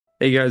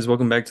Hey guys,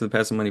 welcome back to the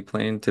Passive Money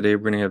Plan. Today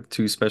we're going to have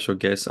two special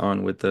guests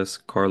on with us,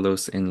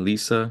 Carlos and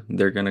Lisa.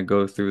 They're going to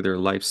go through their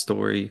life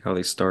story, how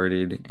they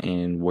started,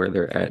 and where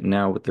they're at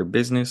now with their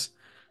business.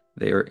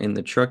 They are in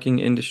the trucking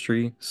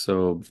industry,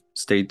 so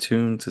stay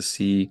tuned to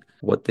see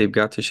what they've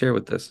got to share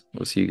with us.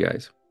 We'll see you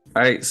guys.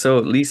 All right, so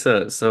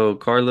Lisa, so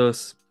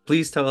Carlos,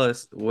 please tell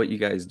us what you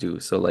guys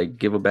do. So like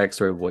give a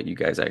backstory of what you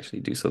guys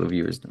actually do so the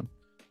viewers know.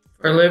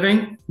 For a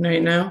living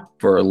right now?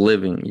 For a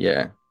living,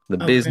 yeah. The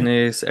Okay.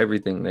 business,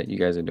 everything that you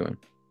guys are doing.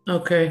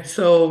 Okay.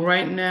 So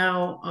right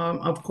now,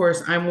 of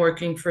course, I'm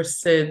working for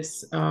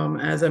SIDS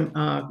as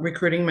a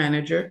recruiting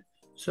manager. Okay.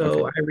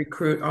 So I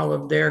recruit all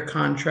of their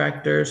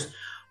contractors.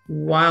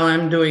 While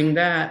I'm doing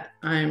that,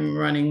 I'm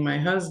running my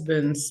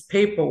husband's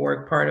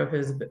paperwork part of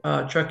his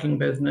trucking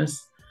business.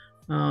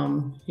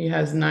 He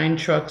has 9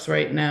 trucks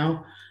right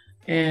now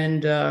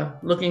and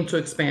looking to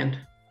expand.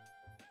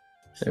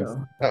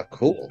 So Oh,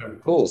 cool.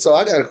 Cool. So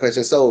I got a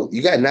question. So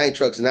you got 9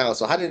 trucks now.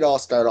 So how did it all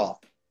start off?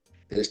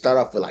 Did it start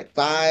off with like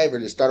five, or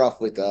did it start off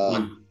with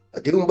One,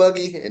 a dune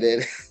buggy and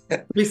then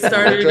we one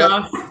started truck?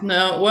 off,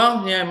 no,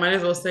 well, yeah, might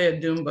as well say a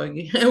doom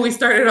buggy. We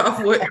started off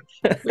with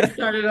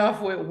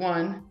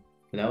one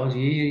that was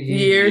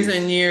years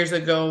and years. years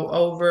ago,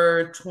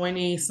 over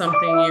 20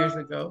 something years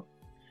ago.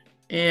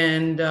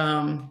 And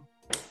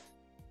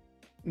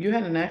you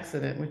had an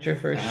accident with your I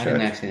first had an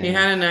truck. He accident.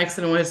 had an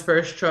accident with his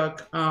first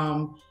truck.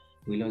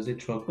 We lost the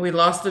truck. We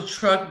lost the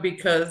truck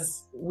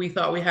because we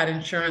thought we had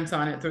insurance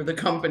on it through the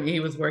company he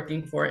was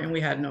working for, and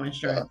we had no Uh,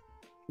 insurance.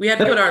 We had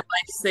put our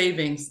life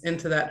savings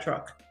into that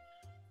truck.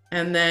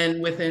 And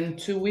then within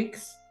 2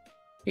 weeks,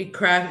 he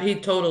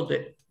totaled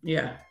it.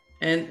 Yeah.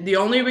 And the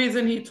only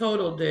reason he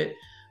totaled it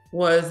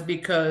was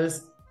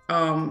because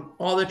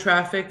all the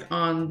traffic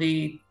on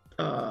the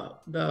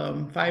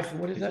five,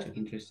 what is that?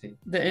 Interesting.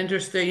 The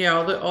interstate, yeah,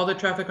 all the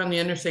traffic on the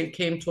interstate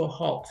came to a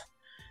halt.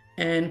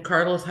 And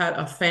Carlos had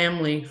a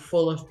family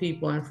full of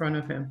people in front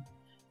of him.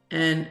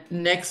 And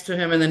next to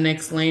him in the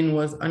next lane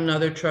was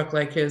another truck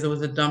like his. It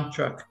was a dump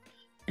truck.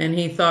 And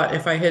he thought,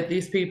 if I hit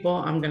these people,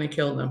 I'm going to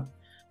kill them.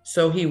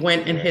 So he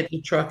went and right. hit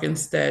the truck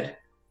instead.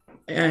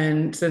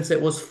 And since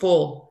it was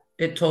full,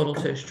 it totaled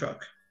his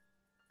truck.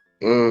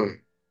 Mm,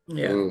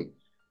 Yeah. mm.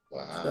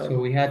 Wow. So So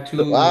we had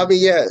Well, I to.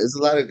 mean, yeah, it's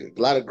a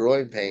lot of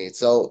growing pain.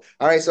 So,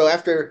 all right, so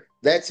after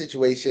that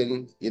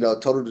situation,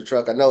 total the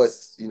truck. I know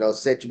it's,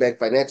 set you back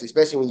financially,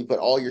 especially when you put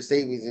all your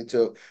savings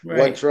into one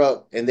right,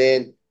 truck and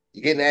then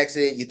you get in an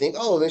accident, you think,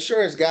 oh, the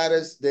insurance got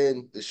us,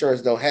 then the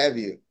insurance don't have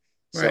you.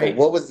 So right.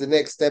 what was the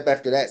next step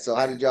after that? So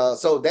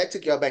so that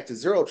took y'all back to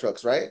 0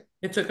 trucks, right?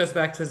 It took us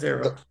back to So,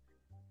 zero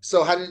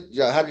so how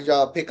did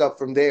y'all pick up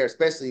from there,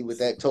 especially with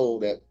that toll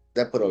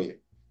that put on you?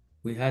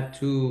 We had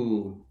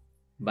to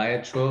buy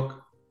a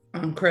truck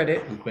on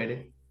credit. on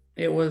credit,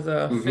 It was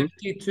a Hmm.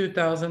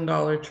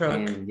 $52,000 truck.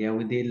 and yeah,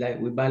 we did like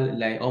we buy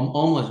like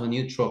almost a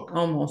new truck.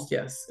 Almost,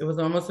 yes. It was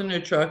almost a new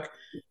truck.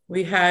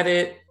 We had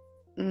it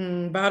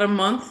about a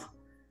month,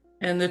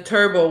 and the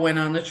turbo went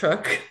on the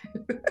truck.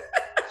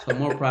 So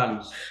more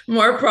problems.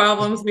 More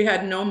problems. We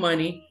had no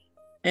money.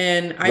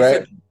 And I said,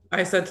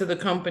 Right. I said to the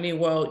company,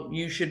 well,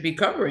 you should be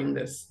covering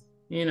this.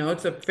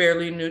 It's a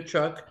fairly new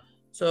truck.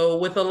 So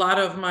with a lot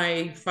of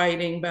my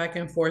fighting back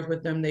and forth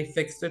with them, they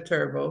fixed the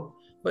turbo.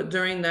 But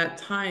during that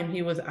time,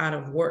 he was out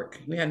of work.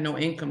 We had no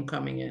income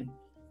coming in.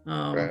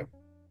 Right.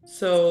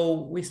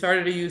 So we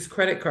started to use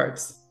credit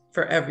cards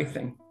for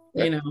everything.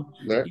 Right.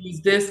 Right.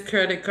 Use this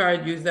credit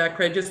card, use that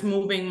credit, just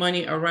moving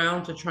money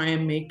around to try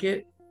and make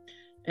it.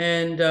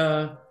 And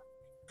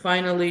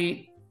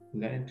finally,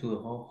 We got into a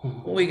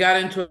we hole. got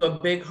into a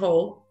big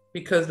hole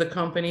because the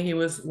company he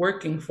was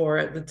working for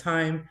at the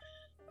time,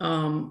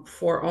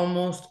 for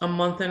almost a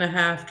month and a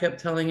half, kept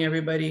telling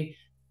everybody,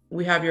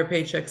 we have your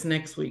paychecks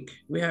next week.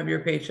 We have your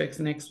paychecks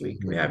next week.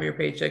 We have Mhm. your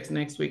paychecks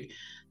next week.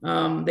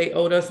 They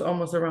owed us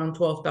almost around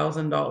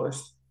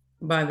 $12,000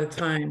 by the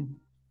time.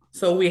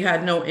 So we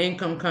had no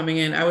income coming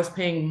in. I was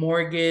paying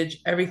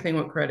mortgage, everything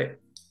with credit.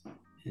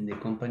 And the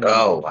company went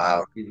Oh, out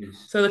wow. of business.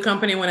 So the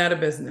company went out of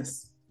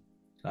business.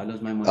 So I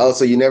lost my money. Oh,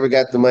 so you never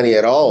got the money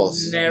at all.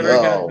 Never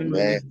got Oh, the man.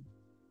 money.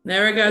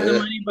 Never got the Ugh.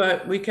 money,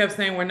 but we kept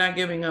saying we're not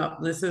giving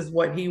up. This is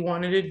what he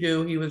wanted to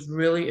do. He was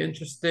really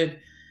interested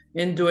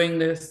in doing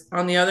this.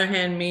 On the other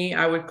hand, me,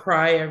 I would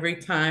cry every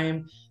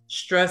time,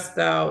 stressed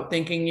out,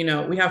 thinking,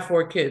 we have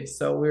 4 kids.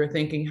 So we were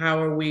thinking, how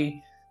are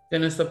we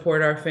going to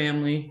support our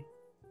family?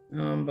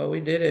 But we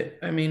did it.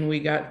 I mean, we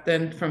got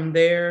then from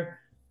there,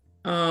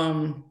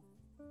 um,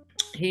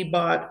 he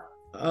bought,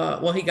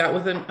 well, he got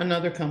with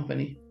another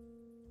company.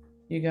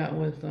 He got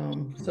with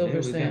From Silver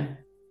there we got, Sand.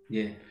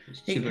 yeah,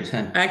 He Silver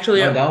Sand.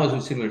 actually, No, that was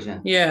with Silver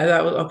Sand. yeah,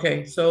 that was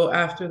okay. So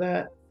after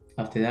that,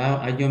 After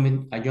that, I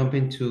jump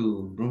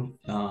into room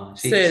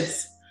six.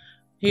 SIDS.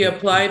 He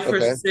applied for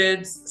Okay.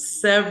 SIDS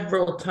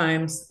several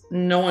times.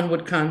 No one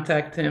would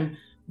contact him,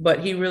 but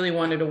he really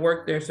wanted to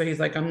work there. So he's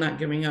like, I'm not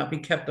giving up. He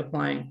kept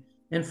applying.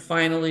 And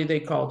finally, they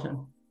called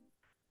him.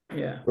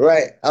 Yeah.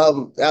 Right.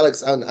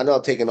 Alex, I know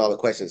I'm taking all the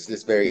questions. This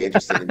is very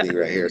interesting to me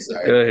right here.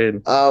 Sorry. Go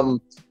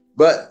ahead.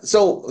 But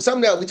so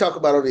something that we talk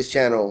about on this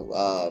channel,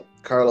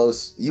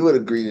 Carlos, you would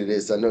agree to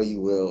this. I know you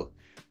will.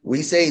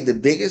 We say the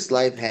biggest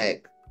life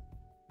hack,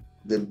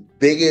 the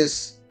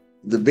biggest,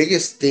 the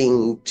biggest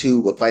thing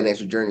to a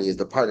financial journey is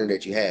the partner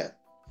that you have.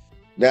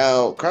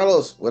 Now,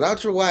 Carlos,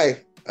 without your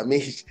wife, I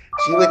mean,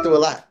 she went through a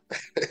lot.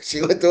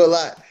 She went through a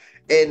lot.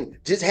 And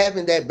just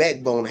having that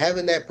backbone,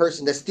 having that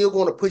person that's still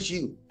going to push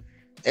you.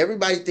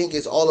 Everybody think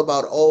it's all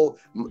about, oh,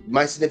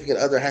 my significant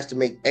other has to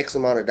make X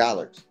amount of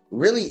dollars.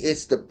 Really,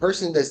 it's the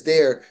person that's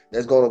there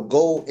that's going to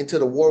go into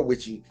the war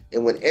with you.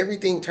 And when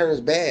everything turns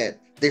bad,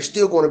 they're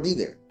still going to be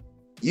there.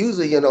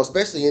 Usually,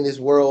 especially in this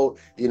world,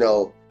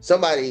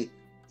 somebody,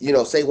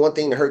 say one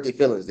thing to hurt their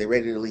feelings, they're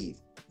ready to leave.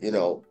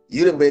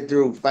 You done been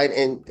through fight,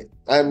 and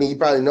I mean, you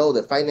probably know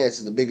that finance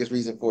is the biggest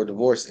reason for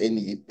divorce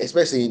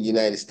especially in the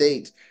United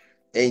States.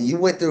 And you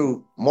went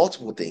through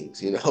multiple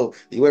things.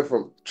 You went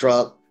from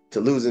truck to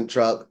losing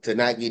truck to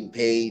not getting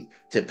paid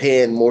to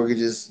paying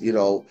mortgages,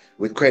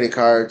 with credit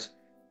cards.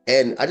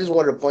 And I just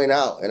wanted to point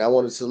out, and I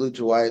want to salute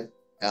your wife.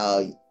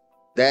 Uh,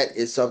 that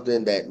is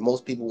something that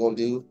most people won't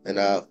do, and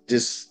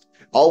just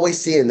always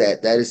seeing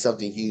that is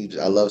something huge.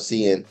 I love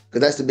seeing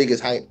because that's the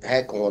biggest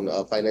hack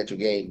on financial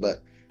gain.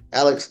 But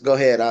Alex, go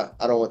ahead. I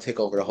don't want to take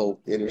over the whole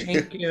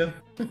interview. Thank you.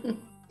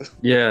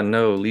 Yeah,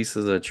 no,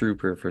 Lisa's a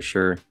trooper for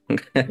sure.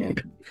 Yeah.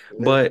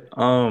 But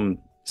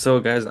so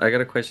guys, I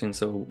got a question.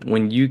 So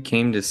when you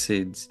came to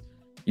SIDS,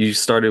 you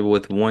started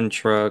with one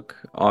truck,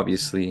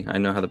 obviously. I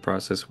know how the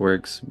process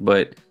works,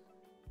 but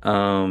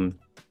um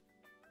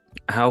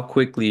how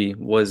quickly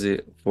was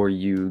it for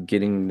you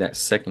getting that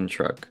second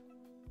truck?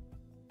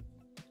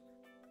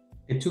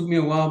 It took me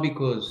a while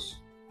because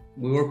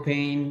we were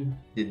paying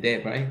the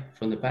debt, right,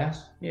 from the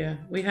past. Yeah,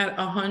 we had Right.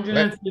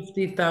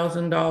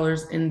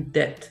 $150,000 in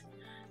debt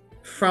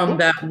from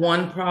that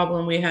one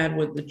problem we had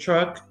with the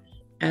truck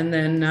and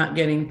then not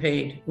getting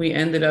paid. We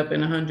ended up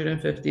in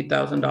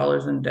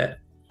 $150,000 in debt.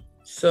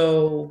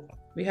 So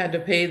we had to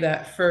pay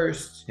that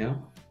first Yeah.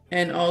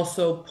 and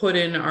also put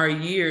in our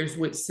years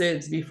with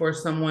SIDS before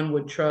someone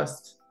would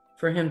trust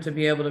for him to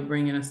be able to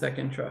bring in a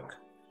second truck.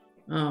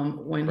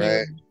 When he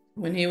Right.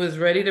 when he was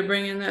ready to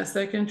bring in that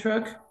second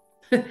truck,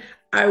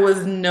 I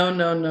was no,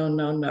 no, no,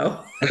 no,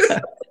 no.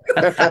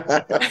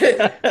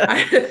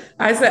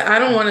 I said, I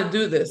don't want to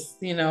do this,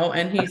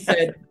 and he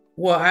said,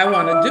 well, I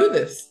want to do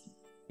this,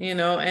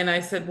 and I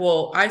said,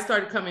 well, I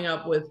started coming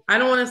up with, I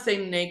don't want to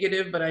say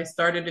negative, but I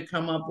started to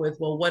come up with,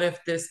 well, what if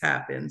this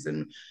happens?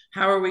 And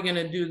how are we going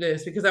to do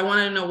this? Because I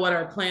wanted to know what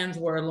our plans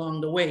were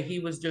along the way. He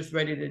was just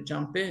ready to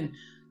jump in.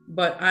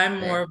 But I'm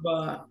more Right.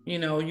 of a,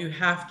 you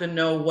have to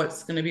know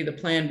what's going to be the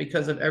plan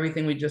because of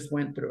everything we just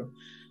went through.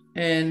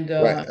 And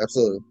Right.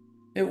 Absolutely.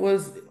 it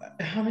was,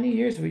 how many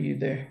years were you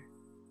there?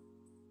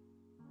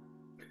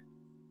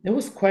 It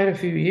was quite a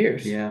few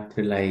years. Yeah,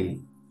 to like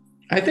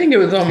I think it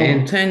was 10,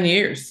 almost 10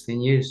 years.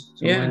 10 years,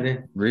 something Yeah. like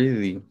that.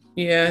 Really?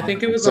 Yeah, I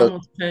think it was So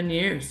almost 10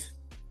 years.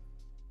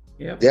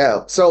 Yep.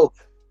 yeah. So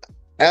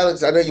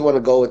Alex, I know you want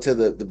to go into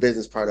the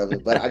business part of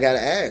it, but I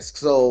gotta ask.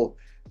 So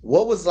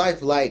what was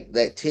life like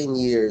that 10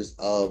 years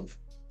of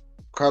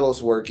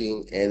Carlos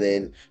working and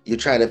then you're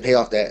trying to pay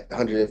off that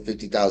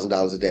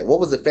 $150,000 of debt? What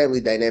was the family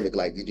dynamic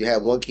like? Did you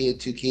have one kid,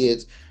 two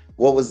kids?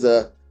 What was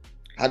the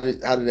how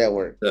did that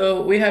work?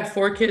 So we had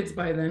 4 kids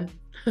by then.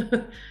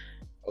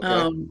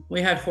 Okay.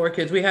 We had 4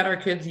 kids. We had our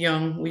kids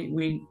young.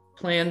 We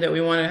planned that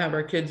we wanted to have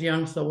our kids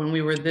young. So when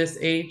we were this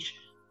age,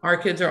 our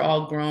kids are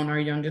all grown. Our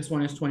youngest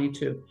one is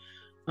 22.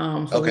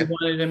 So we Okay.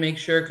 wanted to make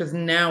sure because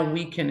now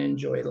we can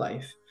enjoy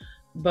life.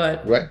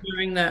 But Right.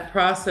 during that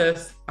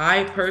process,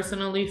 I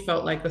personally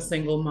felt like a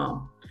single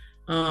mom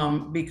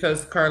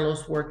because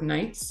Carlos worked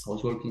nights. I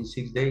was working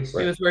 6 days He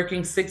Right. was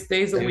working 6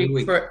 days a every week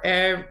week. for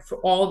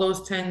all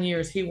those 10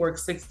 years. He worked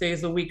 6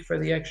 days a week for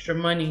the extra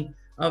money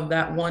of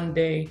that one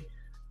day,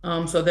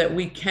 so that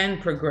we can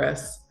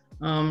progress.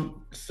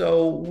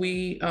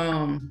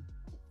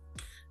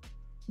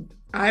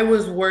 I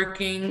was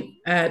working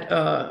at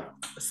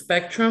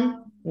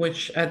Spectrum,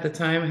 which at the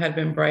time had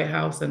been Bright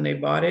House and they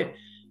bought it.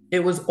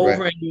 It was Right.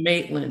 over in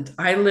Maitland.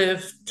 I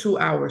live 2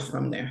 hours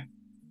from there.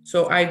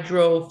 So I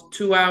drove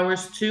 2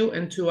 hours to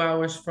and 2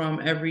 hours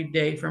from every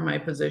day for my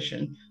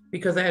position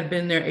because I had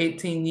been there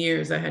 18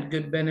 years. I had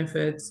good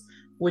benefits,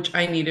 which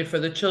I needed for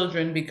the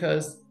children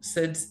because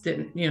SIDS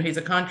didn't, he's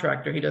a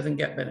contractor, he doesn't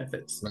get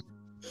benefits. Right.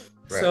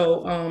 Right.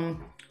 So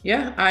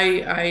yeah,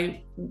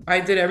 I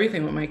did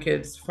everything with my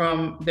kids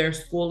from their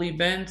school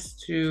events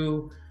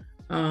to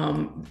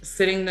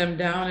sitting them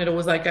down. It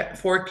was like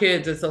 4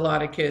 kids, it's a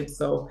lot of kids.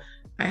 So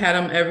I had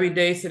them every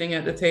day sitting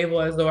at the table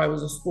as though I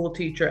was a school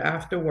teacher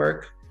after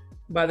work.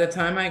 By the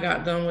time I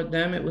got done with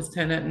them, it was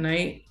 10 at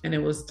night and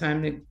it was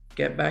time to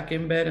get back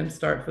in bed and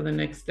start for the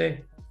next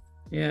day.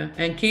 Yeah.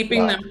 And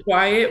keeping Wow. them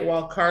quiet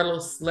while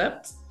Carlos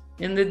slept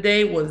in the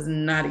day was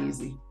not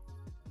easy.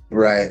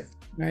 Right.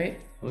 Right.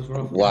 It was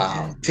rough.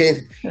 Wow.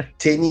 10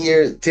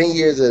 years, 10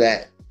 years of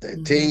that.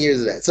 10 Mhm.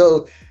 years of that.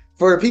 So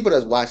for the people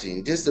that's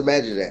watching, just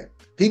imagine that.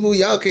 People,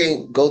 y'all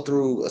can't go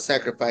through a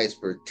sacrifice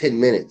for 10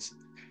 minutes.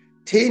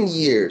 10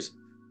 years,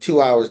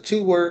 2 hours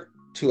to work,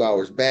 2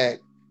 hours back.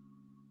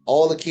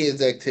 all the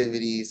kids'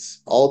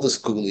 activities, all the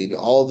schooling,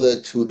 all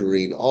the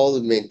tutoring, all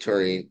the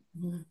mentoring.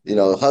 Mhm. You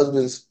know,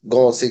 husband's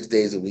gone 6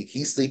 days a week.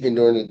 He's sleeping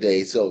during the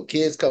day. So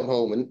kids come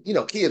home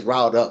and, kids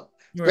riled up,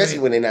 especially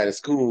Right, when they're not in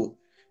school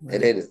and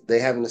right. then they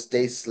having to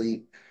stay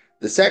asleep.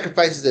 The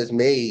sacrifices that's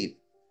made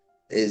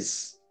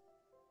is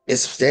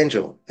it's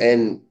substantial.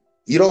 And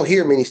you don't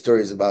hear many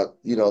stories about,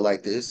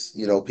 like this,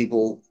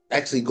 people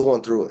actually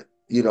going through it.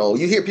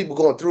 You hear people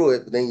going through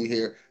it, but then you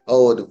hear,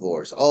 oh, a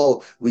divorce.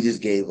 Oh, we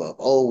just gave up.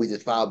 Oh, we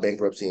just filed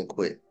bankruptcy and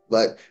quit.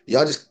 But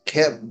y'all just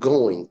kept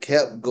going,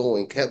 kept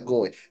going, kept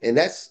going. And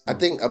I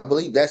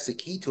believe that's the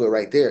key to it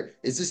right there,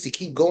 is just to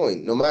keep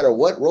going, no matter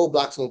what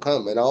roadblocks gonna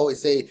come. And I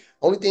always say,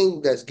 only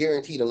thing that's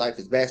guaranteed in life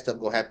is bad stuff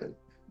gonna happen.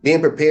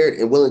 Being prepared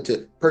and willing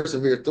to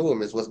persevere through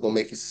them is what's gonna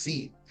make you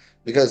succeed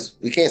because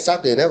we can't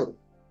stop the inevitable.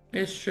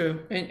 It's true.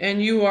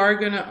 And you are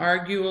going to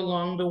argue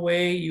along the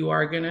way. You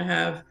are going to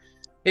have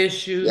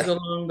issues Yeah,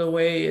 along the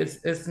way.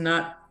 It's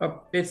not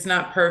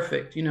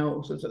perfect,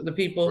 so the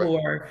people right. who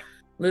are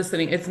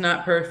listening, it's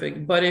not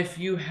perfect. But if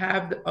you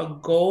have a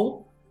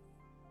goal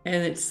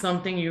and it's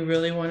something you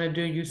really want to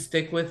do, you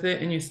stick with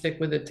it and you stick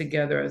with it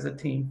together as a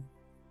team.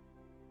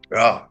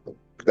 Oh,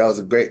 that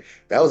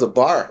was a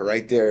bar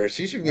right there.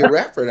 She should be a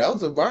rapper. That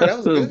was a bar. That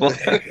was good.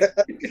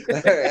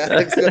 All right,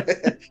 Alex, go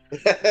ahead.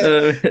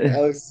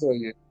 Alex, so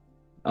you.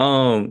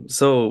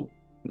 So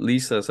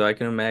Lisa, so I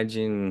can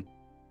imagine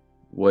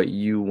what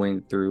you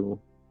went through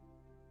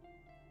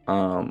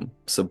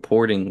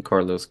supporting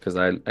Carlos because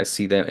I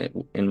see that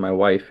in my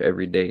wife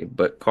every day.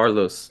 But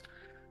Carlos,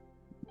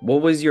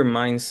 what was your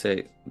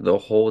mindset the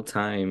whole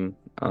time?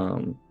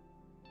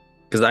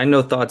 Because I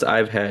know thoughts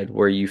I've had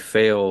where you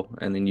fail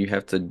and then you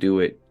have to do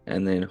it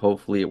and then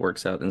hopefully it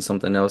works out and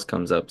something else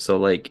comes up. So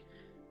like,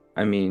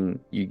 I mean,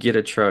 you get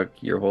a truck,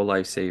 your whole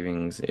life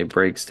savings, it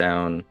breaks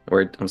down,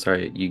 or I'm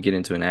sorry, you get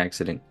into an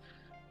accident.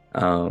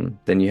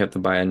 Then you have to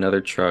buy another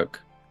truck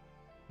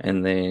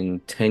and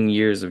then 10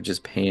 years of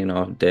just paying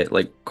off debt.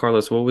 Like,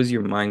 Carlos, what was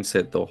your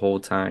mindset the whole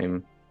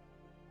time?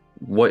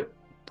 What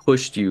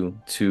pushed you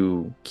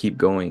to keep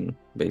going,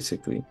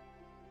 basically?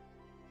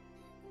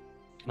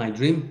 My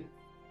dream,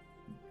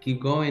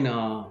 keep going.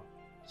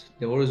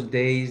 There was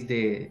days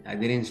that I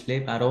didn't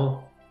sleep at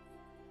all.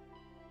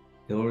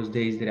 There was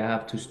days that I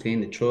have to stay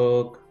in the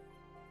truck,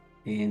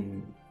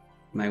 and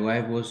my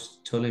wife was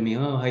telling me,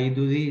 "Oh, how you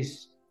do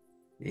this?"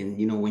 And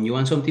when you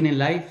want something in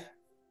life,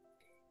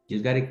 you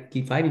just gotta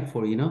keep fighting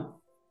for it,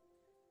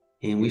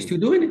 And we're Mm, still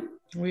doing it.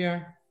 We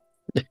are.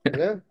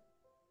 yeah. I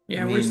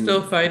Yeah, we're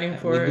still mean, fighting we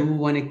for do it.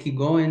 want to keep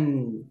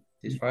going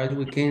as far as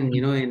we can,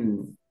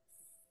 and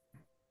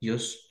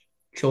just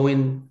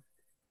showing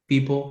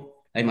people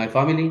like my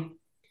family.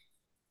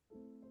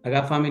 I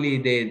got family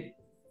that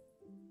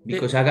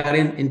because It, I got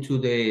into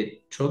the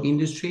truck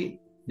industry,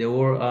 they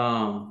were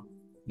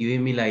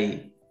giving me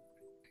like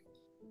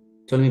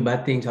telling me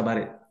bad things about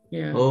it.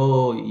 yeah.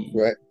 Oh,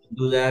 Right.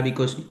 do that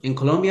because in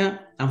Colombia,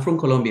 I'm from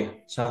Colombia,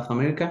 South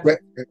America. Right.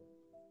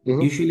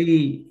 Hmm.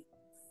 Usually,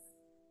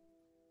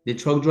 the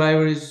truck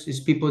drivers is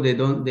people they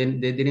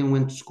didn't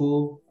went to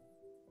school,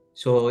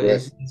 so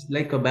Right. it's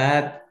like a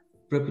bad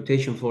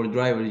reputation for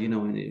drivers.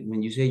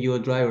 When you say you're a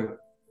driver,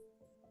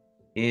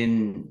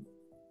 and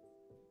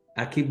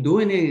I keep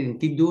doing it and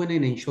keep doing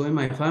it and showing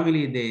my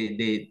family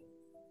that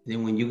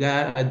when you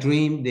got a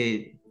dream that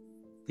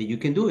you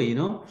can do it.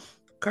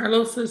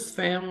 Carlos's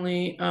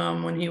family,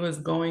 when he was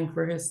going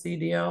for his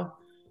CDL,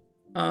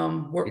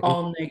 were Hmm.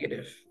 all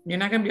negative. You're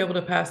not going to be able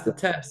to pass the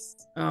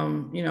test.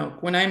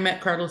 When I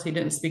met Carlos, he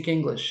didn't speak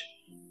English.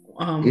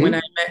 When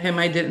I Hmm. met him,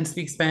 I didn't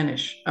speak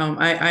Spanish.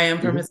 I am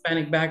from Hmm.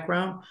 Hispanic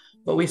background,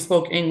 but we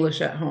spoke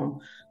English at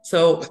home. So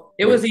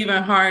it Right. was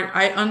even hard.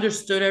 I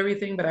understood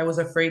everything, but I was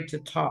afraid to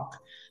talk.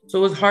 So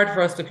it was hard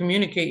for us to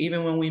communicate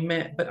even when we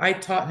met. But I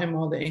taught him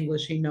all the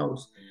English he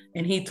knows,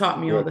 and he taught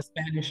me all Right. the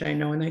Spanish I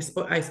know, and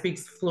I speak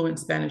fluent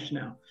Spanish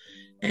now.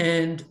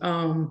 And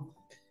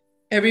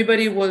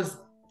everybody was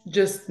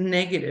just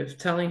negative,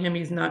 telling him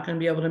he's not going to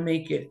be able to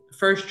make it.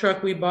 First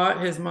truck we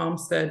bought, his mom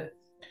said,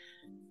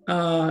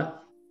 uh,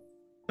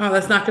 "Oh,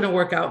 that's not going to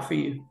work out for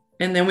you."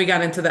 And then we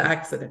got into the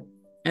accident,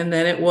 and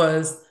then it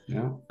was,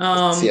 Yeah.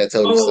 See, I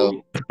told you "Oh,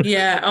 so.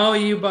 yeah, oh,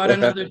 you bought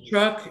another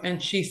truck,"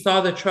 and she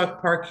saw the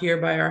truck park here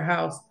by our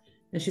house,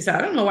 and she said,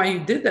 "I don't know why you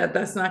did that.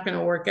 That's not going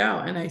to work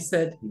out." And I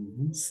said,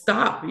 Mhm.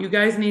 "Stop! You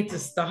guys need to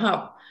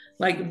stop.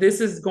 Like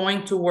this is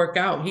going to work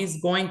out.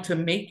 He's going to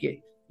make it."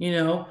 You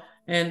know.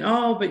 And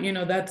oh, but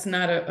that's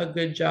not a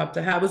good job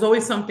to have. It was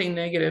always something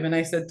negative. And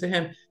I said to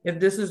him, if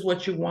this is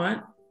what you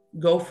want,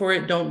 go for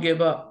it. Don't give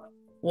up.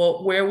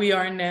 Well, where we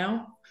are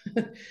now,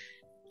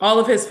 all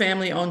of his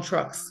family own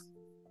trucks.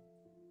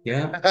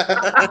 Yeah.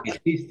 My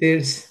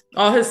sisters.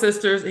 All his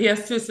sisters, he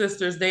has two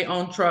sisters, they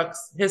own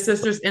trucks. His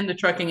sister's in the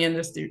trucking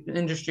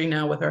industry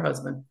now with her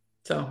husband.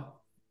 So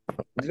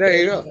There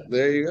you go.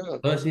 There you go.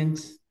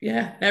 Cousins.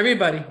 yeah,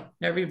 everybody,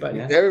 everybody.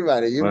 Yeah.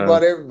 Everybody, you Wow.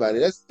 brought everybody.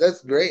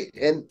 That's great.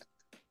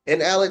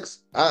 And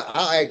Alex,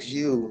 I'll ask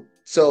you.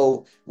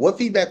 So, what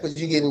feedback was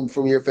you getting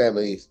from your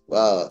family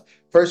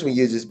first when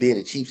you're just being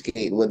a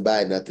cheapskate and wouldn't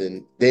buy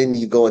nothing, then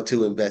you go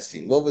into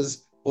investing. What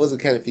was the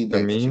kind of For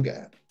feedback that you me,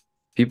 got?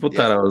 people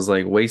thought Yeah, I was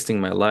like wasting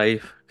my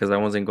life because I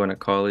wasn't going to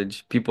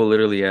college. People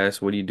literally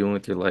asked, "What are you doing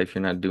with your life?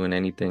 You're not doing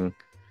anything."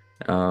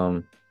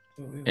 Um,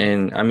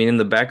 and I mean, in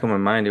the back of my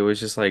mind, it was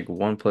just like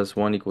 1 +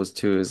 1 =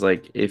 2. It's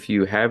like if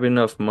you have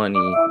enough money,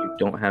 you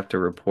don't have to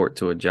report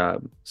to a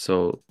job.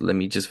 So let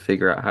me just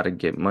figure out how to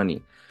get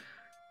money.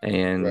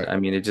 And right. I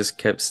mean, it just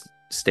kept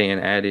staying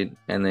at it.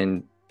 And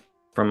then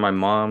from my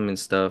mom and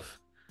stuff,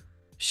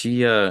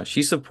 she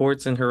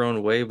supports in her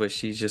own way, but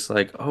she's just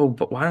like, "Oh,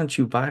 but why don't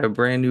you buy a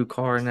brand new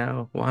car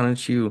now? Why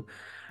don't you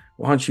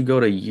go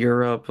to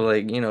Europe?"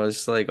 Like,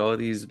 it's like all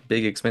these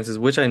big expenses,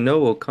 which I know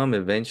will come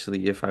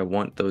eventually if I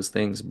want those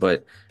things.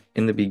 But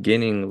in the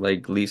beginning,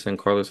 like Lisa and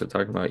Carlos are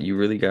talking about, you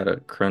really gotta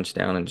crunch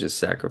down and just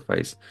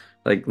sacrifice.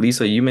 Like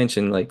Lisa, you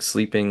mentioned like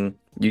sleeping,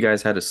 you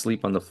guys had to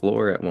sleep on the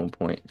floor at one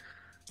point.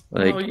 Oh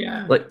Like,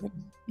 yeah. like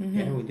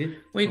Yeah, Hmm. we did.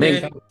 We When we man, did.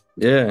 started.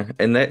 yeah,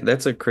 and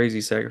that's a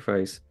crazy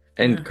sacrifice.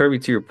 And Yeah. Kirby,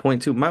 to your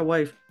point too, my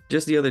wife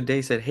just the other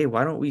day said, "Hey,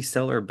 why don't we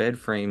sell our bed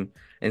frame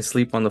and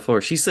sleep on the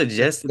floor?" She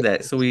suggested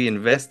that so we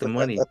invest the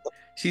money.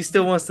 She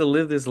still wants to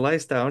live this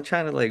lifestyle. I'm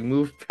trying to like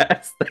move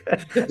past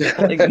that.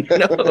 Like,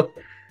 no.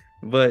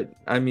 But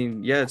I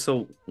mean, yeah,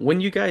 so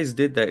when you guys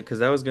did that, because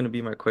that was going to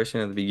be my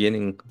question at the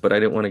beginning, but I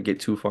didn't want to get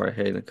too far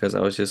ahead because I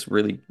was just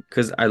really,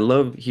 because I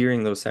love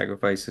hearing those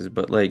sacrifices,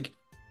 but like,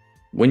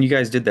 when you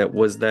guys did that,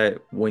 was that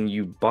when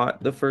you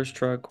bought the first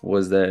truck?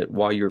 Was that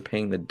while you were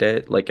paying the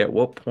debt? Like, at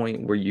what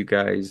point were you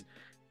guys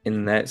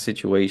in that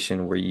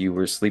situation where you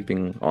were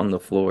sleeping on the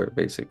floor,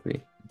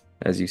 basically,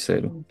 as you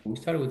said? We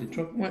started with the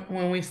truck When we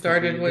because we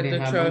started with didn't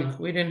the have money. truck,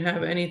 we didn't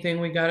have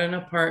anything. We got an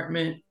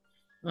apartment.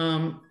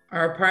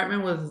 Our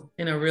apartment was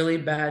in a really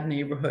bad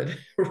neighborhood,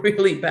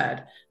 really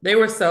bad. They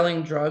were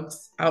selling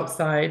drugs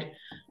outside.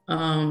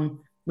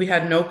 We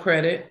had no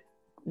credit.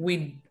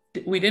 We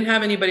didn't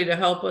have anybody to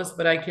help us,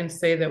 but I can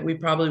say that we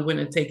probably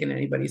wouldn't have taken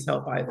anybody's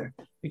help either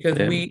because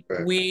Yeah,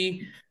 Right.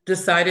 we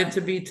decided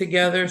to be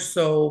together.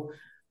 So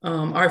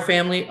our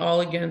family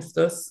all against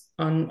us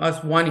on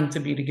us wanting to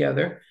be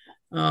together.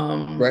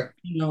 Right.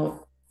 You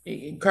know,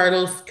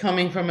 Carlos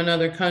coming from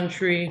another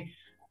country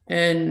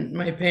and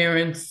my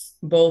parents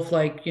both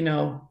like,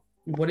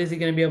 what is he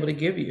going to be able to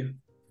give you?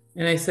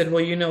 And I said,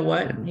 well, you know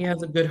what? yeah, He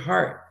has a good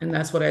heart. And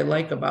that's what I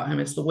like about him.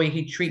 It's the way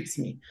he treats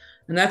me.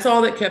 And that's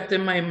all that kept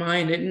in my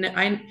mind.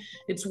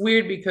 It's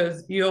weird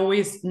because you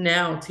always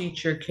now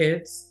teach your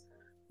kids,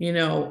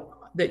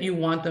 that you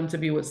want them to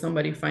be with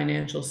somebody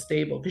financial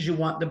stable because you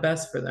want the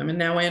best for them. And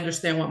now I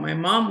understand what my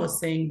mom was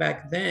saying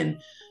back then.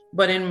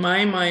 But in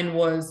my mind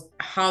was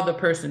how the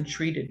person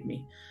treated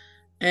me.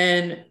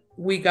 And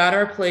we got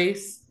our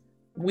place.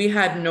 We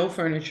had no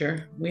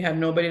furniture. We had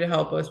nobody to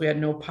help us. We had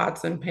no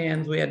pots and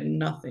pans. We had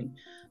nothing.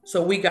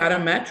 So we got a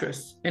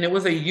mattress, and it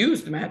was a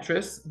used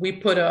mattress. We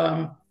put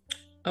a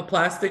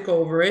plastic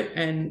over it,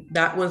 and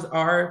that was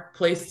our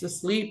place to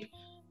sleep.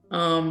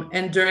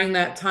 And during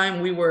that time,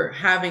 we were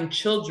having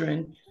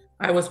children.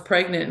 I was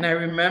pregnant, and I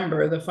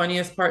remember the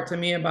funniest part to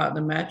me about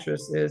the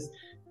mattress is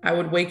I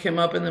would wake him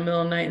up in the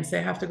middle of the night and say,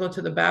 I have to go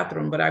to the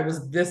bathroom, but I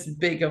was this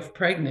big of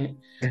pregnant.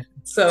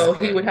 So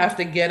he would have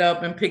to get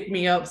up and pick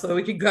me up so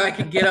I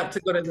could get up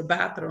to go to the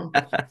bathroom.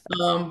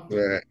 Um,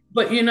 Right.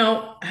 but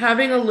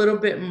having a little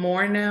bit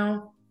more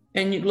now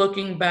and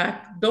looking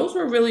back, those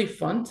were really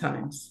fun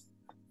times.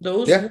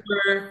 Those Yeah.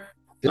 were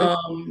Yeah.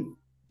 um,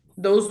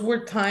 those were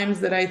times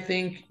that I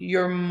think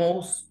you're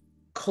most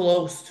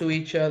close to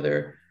each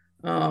other.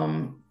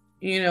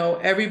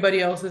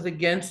 Everybody else is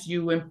against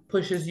you and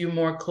pushes you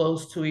more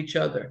close to each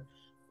other.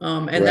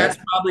 And that's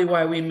Right. probably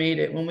why we made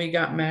it. When we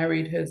got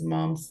married, his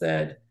mom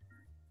said,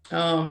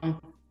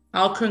 um,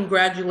 I'll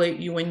congratulate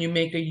you when you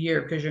make a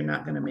year because you're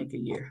not going to make a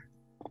year.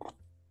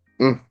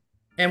 Mm.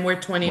 And we're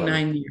Wow.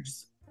 29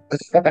 years.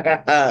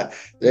 There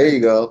Yeah. you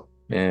go.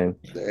 man.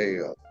 There you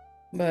go.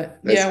 But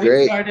That's yeah, we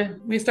great.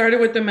 started we started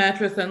with the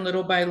mattress and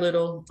little by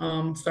little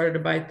started to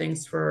buy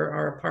things for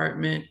our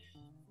apartment.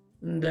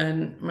 And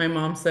then my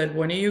mom said,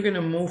 when are you going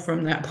to move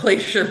from that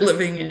place you're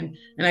living in?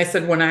 And I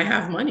said, when I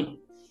have money.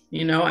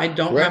 I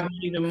don't have Right.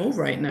 money to move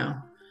right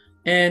now.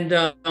 And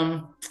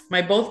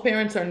my both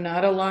parents are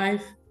not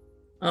alive.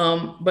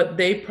 But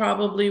they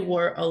probably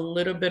were a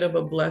little bit of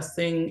a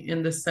blessing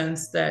in the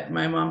sense that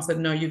my mom said,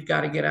 no, you've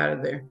got to get out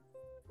of there.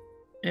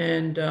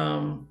 And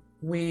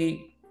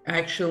we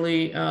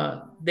actually,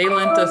 they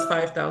lent us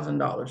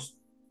 $5,000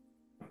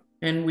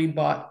 and we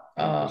bought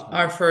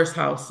our first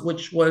house,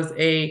 which was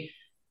a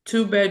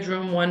 2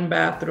 bedroom, 1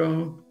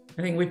 bathroom.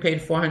 I think we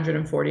paid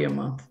 440 a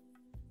month.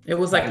 It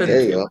was like Back There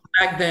then, you go.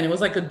 back then, it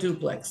was like a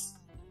duplex,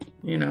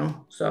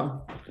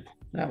 so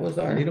that was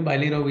and our. little by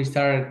little, we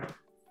started.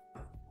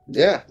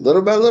 Yeah.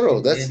 Little by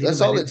little. Yeah, little That's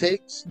by all it little.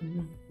 takes.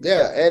 Mhm.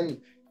 Yeah.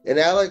 And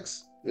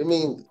Alex, I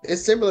mean,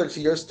 it's similar to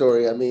your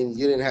story. I mean,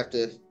 you didn't have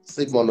to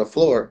sleep on the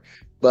floor,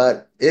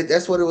 but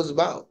that's what it was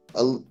about.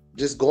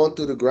 Just going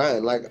through the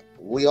grind. Like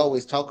we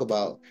always talk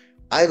about.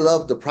 I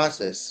love the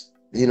process.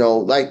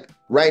 Like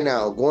right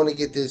now, going to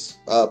get this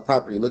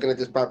property, looking at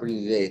this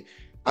property today.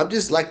 I'm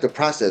just like the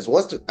process.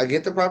 Once I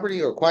get the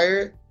property or acquire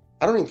it,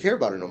 I don't even care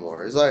about it no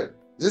more. It's like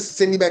just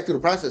send me back through the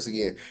process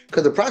again.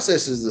 Because the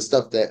process is the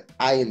stuff that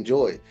I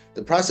enjoy.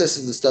 The process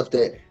is the stuff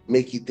that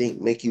make you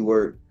think, make you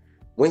work.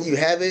 When you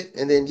have it,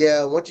 and then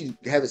yeah, once you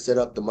have it set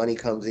up, the money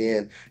comes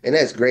in, and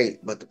that's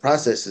great. But the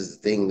process is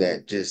the thing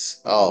that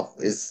just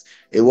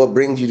it what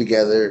brings you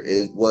together,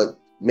 is what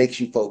makes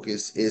you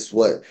focus, is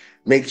what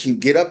makes you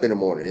get up in the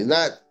morning. It's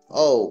not,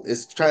 oh,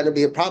 it's trying to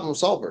be a problem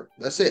solver.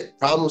 That's it.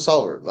 Problem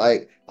solver.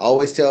 Like I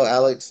always tell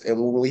Alex,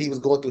 and when he was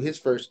going through his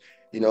first,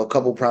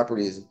 couple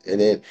properties, and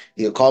then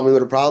he'll call me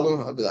with a problem,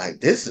 I'll be like,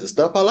 this is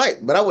stuff I like.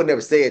 But I would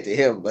never say it to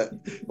him. But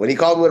when he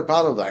called me with a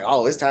problem, I'm like,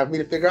 oh, it's time for me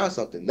to figure out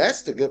something.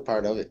 That's the good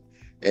part of it.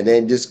 And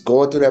then just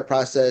going through that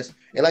process.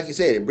 And like you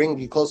said, it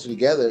brings you closer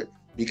together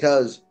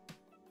because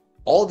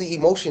all the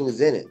emotion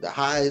is in it. The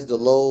highs, the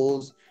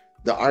lows,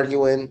 the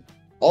arguing,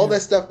 all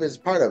that stuff is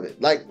part of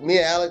it. Like me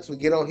and Alex, we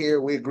get on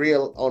here, we agree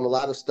on a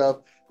lot of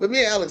stuff, but me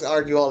and Alex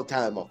argue all the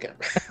time on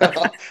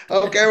camera.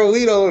 On camera,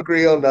 we don't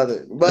agree on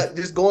nothing. But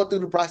just going through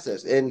the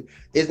process. And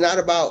it's not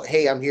about,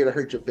 hey, I'm here to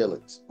hurt your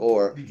feelings,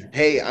 or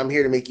hey, I'm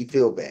here to make you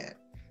feel bad.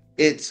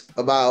 It's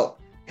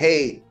about,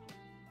 hey,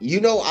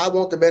 I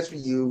want the best for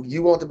you.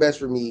 You want the best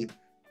for me.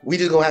 We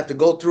just gonna have to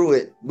go through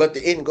it. But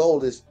the end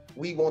goal is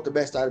we want the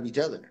best out of each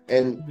other.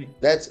 And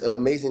that's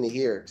amazing to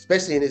hear,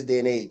 especially in this day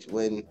and age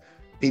when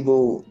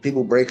people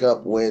break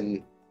up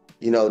when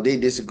they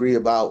disagree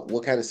about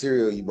what kind of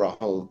cereal you brought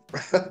home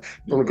from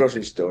the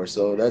grocery store.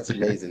 So that's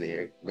amazing to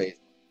hear. Amazing.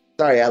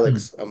 Sorry,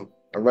 Alex. I'm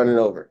running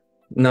over.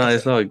 No,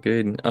 it's all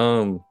good.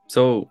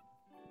 So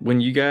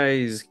when you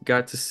guys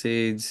got to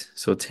SIDS,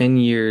 so 10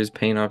 years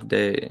paying off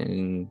debt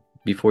and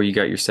before you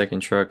got your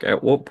second truck,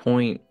 at what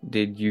point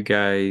did you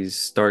guys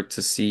start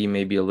to see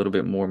maybe a little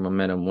bit more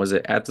momentum? Was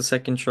it at the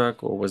second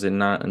truck or was it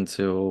not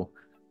until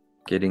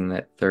getting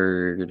that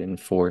third and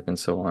fourth and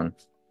so on?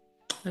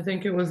 I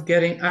think it was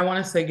I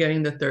want to say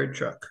getting the third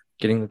truck.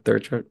 Getting the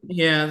third truck?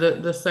 Yeah,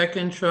 the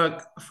second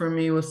truck for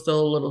me was still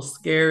a little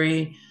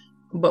scary,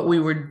 but we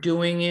were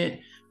doing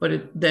it.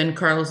 But then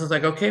Carlos was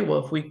like, okay,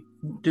 well, if we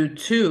do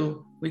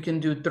two, we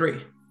can do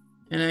three.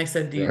 And I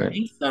said, do you Right.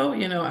 think so?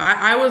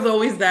 I was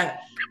always that,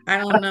 I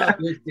don't know.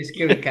 The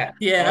scary cat.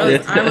 Yeah,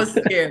 I was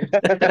scared.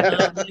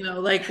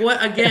 Like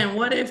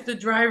what if the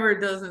driver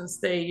doesn't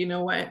stay? You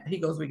know what? He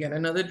goes, we get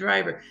another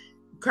driver.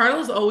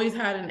 Carlos always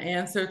had an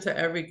answer to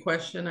every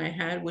question I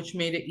had, which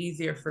made it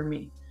easier for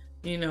me.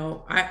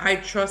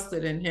 I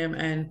trusted in him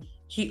and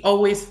he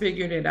always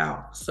figured it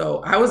out.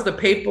 So I was the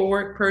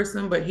paperwork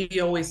person, but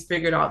he always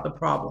figured out the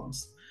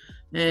problems.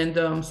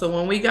 And so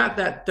when we got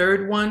that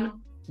third one,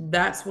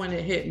 that's when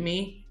it hit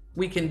me.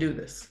 We can do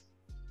this.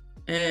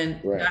 And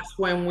that's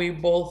when we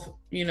both,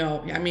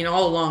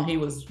 all along he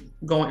was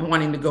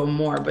wanting to go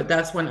more, but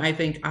that's when I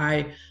think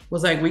I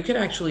was like, we could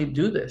actually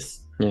do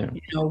this. Yeah.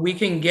 We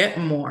can get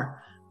more.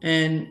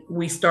 And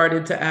we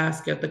started to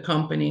ask at the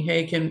company,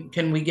 hey,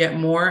 can we get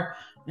more?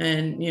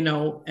 And,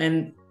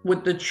 and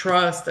with the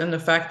trust and the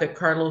fact that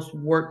Carlos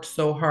worked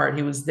so hard,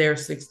 he was there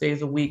 6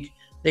 days a week.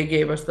 They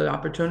gave us the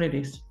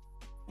opportunities.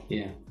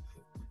 Yeah.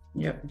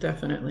 Yep,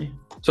 definitely.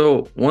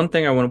 So one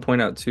thing I want to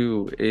point out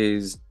too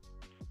is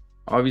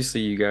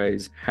obviously you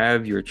guys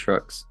have your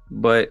trucks,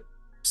 but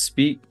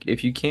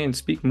if you can,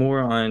 speak more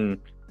on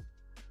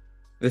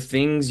the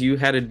things you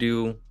had to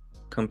do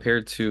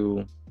compared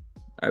to,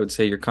 I would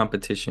say, your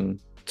competition,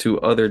 to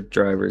other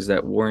drivers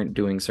that weren't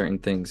doing certain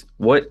things.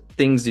 What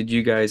things did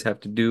you guys have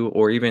to do,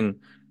 or even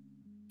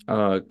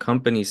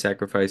company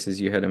sacrifices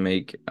you had to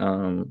make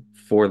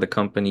for the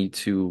company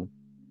to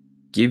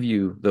give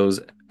you those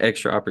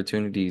extra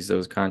opportunities,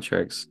 those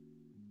contracts?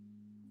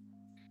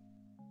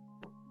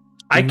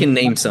 I can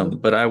name some,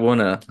 but I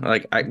wanna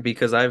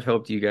because I've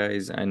helped you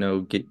guys, I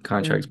know, get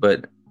contracts,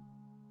 but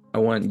I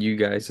want you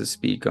guys to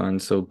speak on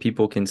so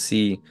people can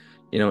see,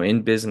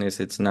 in business,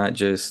 it's not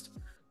just,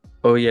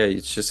 oh yeah,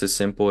 it's just as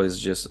simple as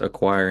just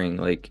acquiring.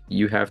 Like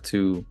you have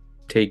to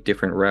take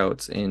different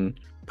routes and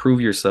prove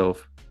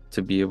yourself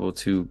to be able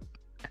to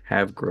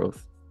have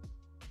growth.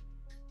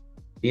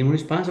 Being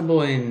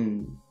responsible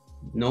and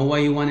know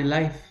what you want in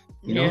life,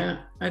 Yeah,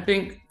 I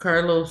think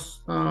Carlos,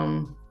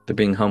 To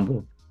being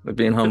humble.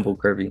 Being humble,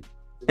 Kirby.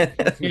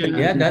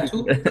 Yeah, that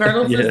too.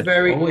 Carlos is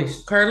very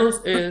Always.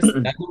 Carlos is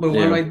That's number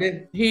one right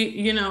there.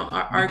 he,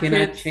 our You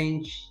cannot kids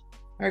change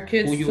our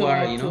kids who you talk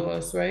are, to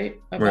us, right?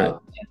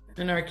 About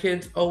and our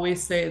kids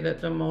always say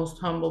that the most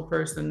humble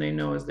person they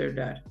know is their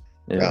dad.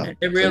 Yeah. And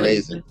it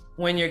really,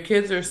 when your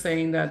kids are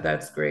saying that,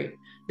 that's great.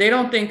 They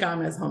don't think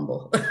I'm as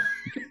humble.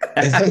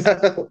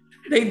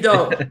 They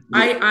don't.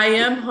 I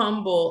am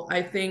humble.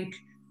 I think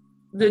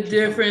the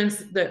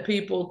difference that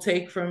people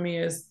take from me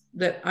is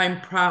that I'm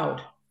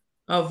proud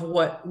of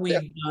what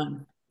we've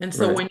done. And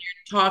so when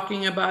you're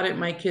talking about it,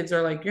 my kids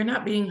are like, you're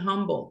not being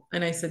humble.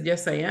 And I said,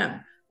 yes, I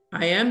am.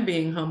 I am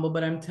being humble,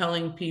 but I'm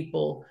telling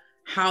people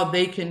how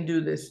they can do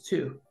this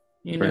too,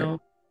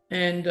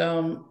 And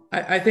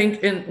I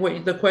think in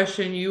the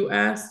question you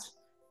asked,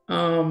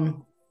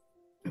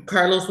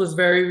 Carlos was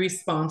very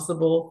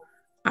responsible.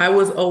 I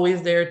was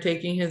always there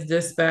taking his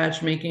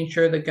dispatch, making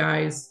sure the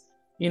guys,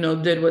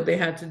 did what they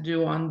had to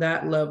do on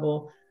that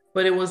level.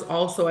 But it was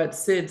also at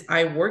SIDS,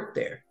 I worked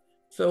there.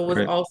 So it was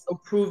Right. also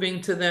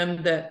proving to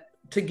them that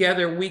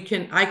together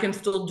I can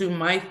still do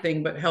my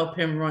thing, but help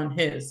him run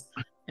his.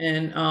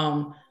 And,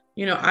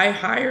 I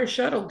hire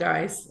shuttle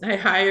guys, I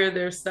hire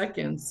their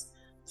seconds.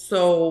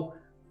 So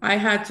I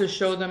had to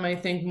show them, I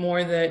think,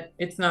 more that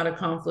it's not a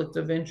conflict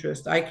of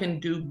interest. I can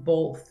do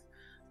both.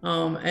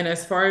 And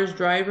as far as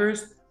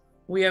drivers,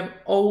 we have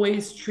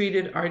always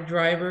treated our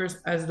drivers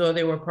as though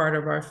they were part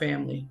of our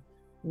family.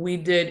 We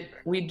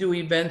do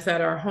events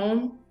at our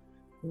home.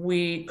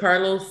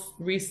 Carlos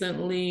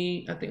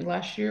recently, I think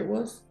last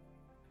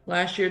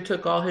year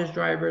took all his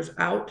drivers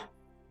out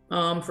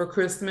for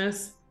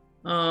Christmas,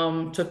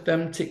 took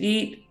them to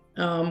eat.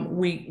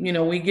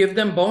 We give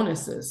them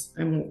bonuses,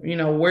 and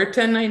we're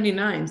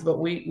 1099s, but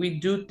we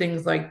do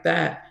things like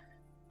that,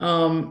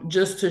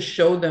 just to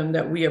show them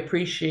that we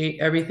appreciate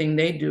everything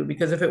they do.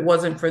 Because if it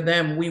wasn't for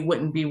them, we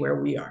wouldn't be where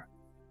we are.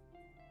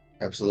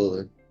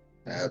 Absolutely.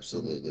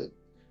 Absolutely.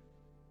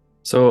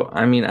 So,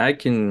 I mean, I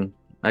can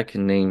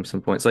name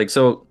some points. Like,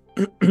 so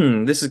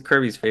this is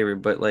Kirby's favorite,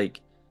 but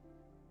like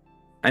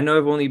I know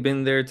I've only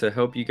been there to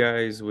help you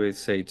guys with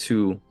say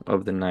two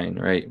of the nine,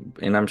 right?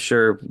 And I'm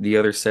sure the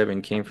other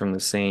seven came from the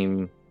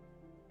same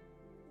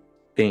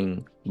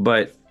thing.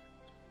 But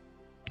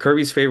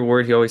Kirby's favorite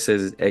word he always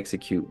says is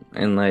execute.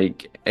 And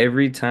like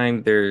every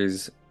time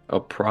there's a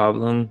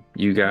problem,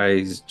 you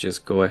guys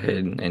just go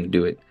ahead and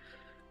do it.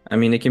 I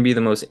mean, it can be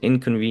the most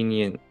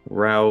inconvenient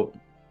route,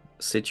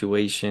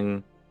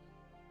 situation.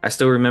 I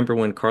still remember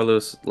when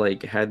Carlos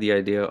like had the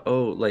idea,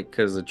 oh, like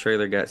because the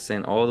trailer got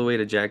sent all the way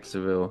to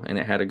Jacksonville and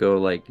it had to go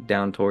like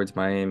down towards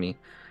Miami.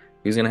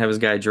 He was gonna have his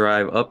guy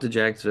drive up to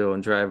Jacksonville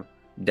and drive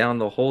down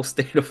the whole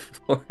state of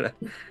Florida.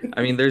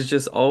 I mean, there's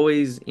just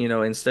always,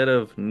 instead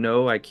of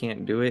no, I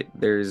can't do it,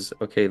 there's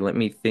okay, let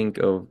me think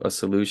of a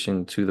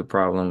solution to the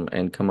problem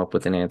and come up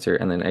with an answer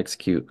and then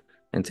execute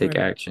and take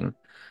Right. action.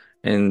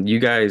 And you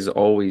guys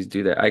always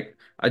do that.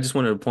 I just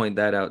wanted to point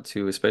that out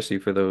too, especially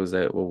for those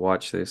that will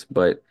watch this.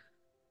 But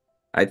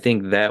I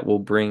think that will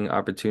bring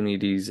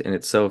opportunities in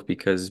itself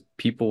because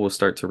people will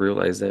start to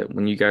realize that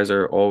when you guys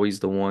are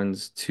always the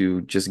ones to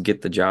just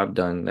get the job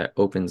done, that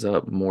opens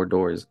up more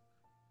doors.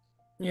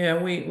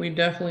 Yeah, we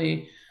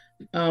definitely.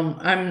 I'm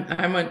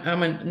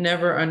a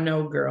never a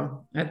no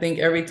girl. I think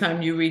every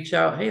time you reach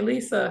out, hey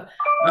Lisa,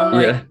 I'm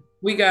like, Yeah.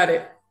 we got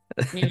it.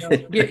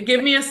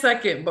 Give me a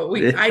second. But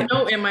I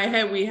know in my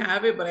head we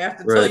have it, but I have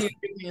to tell Right, you,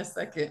 give me a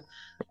second.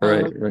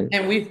 right, right.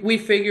 And we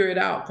figure it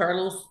out.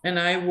 Carlos and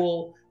I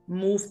will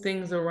move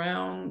things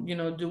around,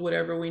 do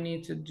whatever we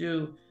need to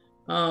do.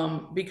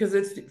 Because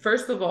it's,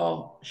 first of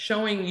all,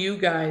 showing you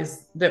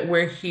guys that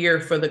we're here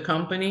for the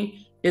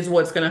company is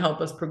what's going to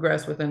help us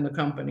progress within the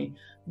company,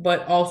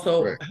 but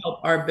also Right.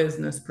 help our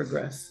business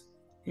progress,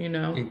 you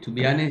know? And to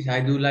be honest, I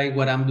do like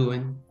what I'm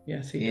doing.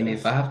 Yes, he And does.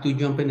 if I have to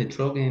jump in the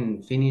truck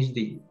and finish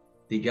the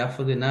job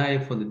for the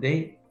night, for the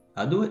day,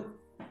 I'll do it.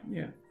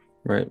 Yeah.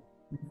 Right.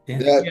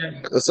 Yeah.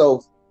 Yeah.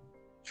 So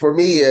for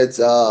me, it's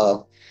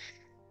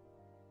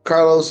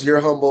Carlos,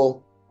 you're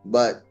humble,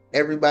 but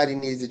everybody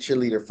needs a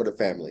cheerleader for the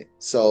family.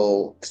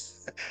 So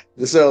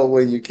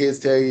when your kids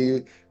tell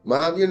you,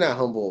 Mom, you're not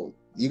humble,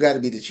 you got to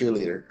be the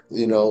cheerleader,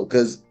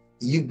 because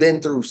you've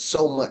been through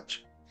so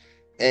much.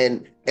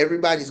 And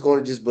everybody's going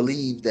to just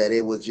believe that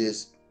it was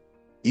just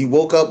you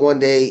woke up one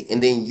day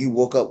and then you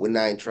woke up with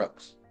 9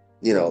 trucks.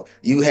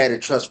 You had a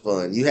trust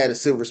fund, you had a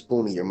silver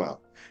spoon in your mouth.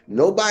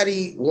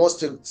 Nobody wants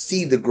to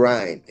see the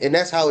grind. And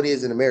that's how it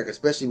is in America,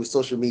 especially with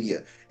social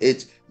media.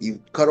 It's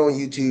you cut on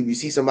YouTube, you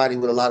see somebody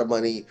with a lot of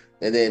money,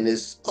 and then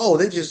it's, oh,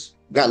 they just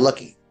got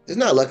lucky. It's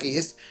not lucky,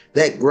 it's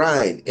that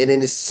grind. And then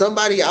there's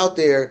somebody out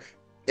there,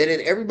 and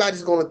then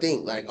everybody's going to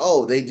think, like,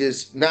 oh, they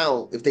just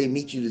now, if they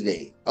meet you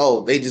today,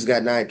 oh, they just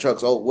got 9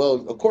 trucks. Oh,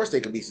 well, of course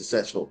they could be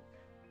successful.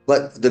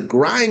 But the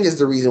grind is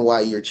the reason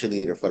why you're a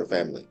cheerleader for the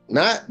family,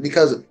 not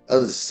because of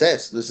the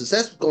success. The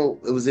success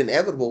it was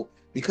inevitable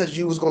because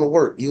you was going to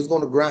work, you was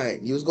going to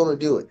grind, you was going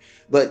to do it.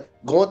 But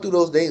going through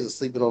those days of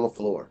sleeping on the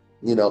floor,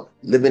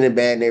 living in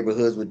bad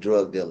neighborhoods with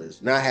drug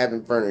dealers, not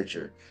having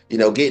furniture,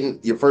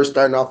 getting your first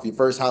starting off your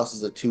first house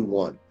is a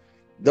 2-1.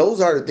 Those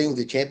are the things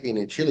that champion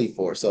and cheerlead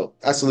for. So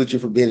I salute you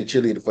for being a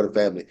cheerleader for the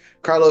family.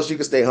 Carlos, you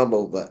can stay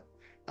humble, but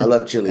I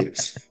love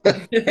cheerleaders.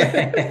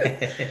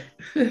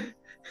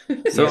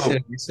 Yes, So, sir.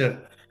 Yes, sir.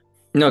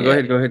 no,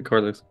 Yeah. go ahead,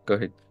 Carlos. Go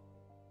ahead.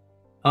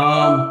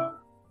 Um,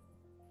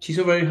 she's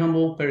a very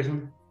humble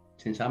person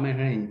since I met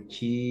her, and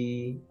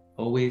she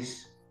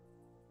always,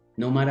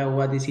 no matter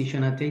what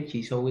decision I take,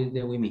 she's always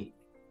there with me.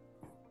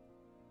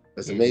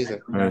 That's And I amazing.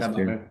 love that That's about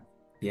good. her.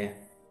 Yeah.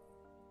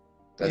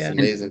 That's Yeah.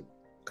 amazing.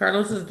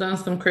 Carlos has done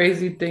some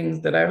crazy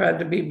things that I've had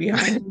to be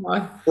behind him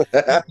on.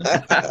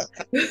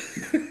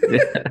 Yeah.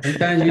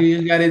 Sometimes you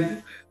just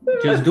gotta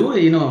just do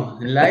it, in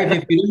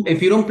life.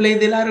 If you don't play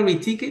the lottery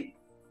ticket,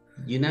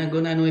 you're not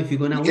gonna know if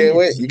you're You gonna can't win.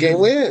 win. You can't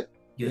win.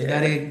 You just Yeah.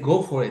 gotta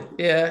go for it.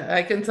 Yeah,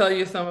 I can tell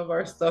you some of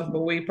our stuff,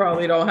 but we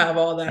probably don't have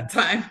all that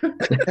time.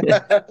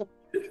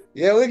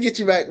 Yeah, we'll get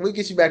you back. We'll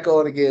get you back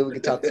on again. We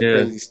can talk some Yeah.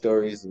 crazy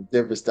stories and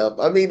different stuff.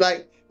 I mean,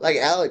 like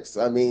Alex.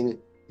 I mean,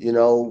 you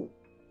know,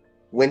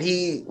 when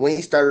he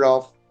started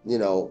off,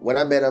 when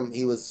I met him,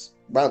 he was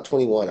around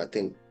 21, I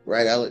think,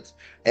 right, Alex?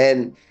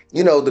 And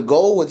the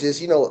goal was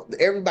just,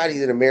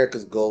 everybody in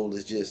America's goal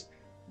is just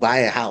buy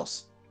a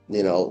house.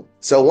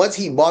 So once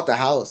he bought the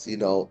house,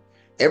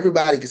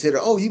 everybody considered,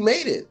 oh, you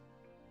made it.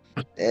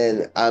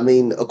 And I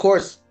mean, of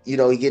course, he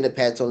getting a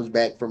pat on his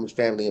back from his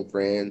family and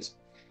friends.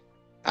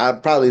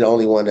 I'm probably the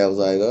only one that was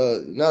like,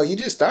 no, you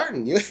just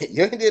starting. You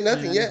ain't did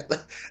nothing Yeah.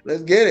 yet.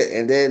 Let's get it."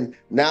 And then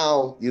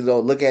now,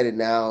 look at it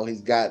now.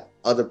 He's got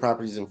other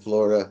properties in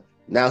Florida.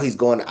 Now he's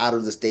going out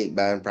of the state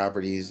buying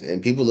properties,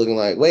 and people looking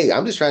like, "Wait,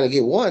 I'm just trying to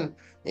get one,"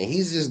 and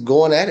he's just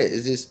going at it.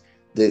 It's just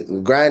the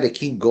grind to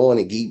keep going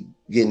and keep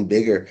getting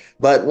bigger.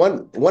 But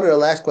one of the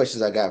last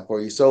questions I got for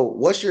you. So,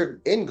 what's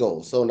your end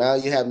goal? So now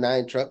you have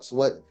 9 trucks.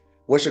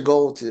 What's your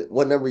goal to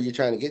what number you're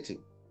trying to get to?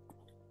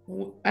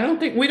 I don't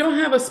think we don't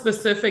have a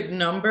specific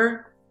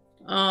number,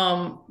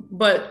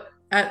 but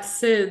at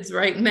SIDS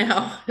right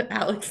now,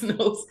 Alex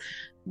knows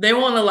they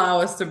won't allow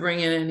us to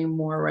bring in any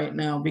more right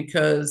now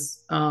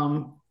because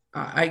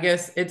I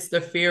guess it's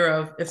the fear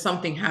of if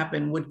something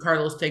happened, would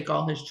Carlos take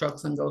all his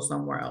trucks and go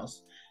somewhere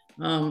else?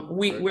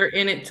 Right. We're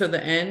in it to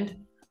the end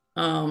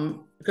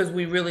because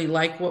we really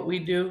like what we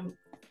do,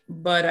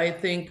 but I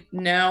think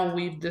now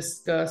we've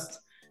discussed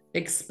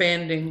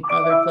expanding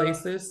other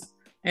places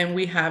and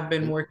we have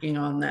been working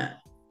on that.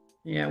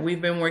 Yeah,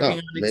 we've been working Oh,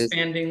 on amazing.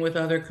 expanding with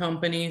other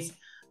companies,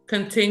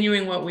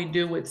 continuing what we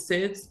do with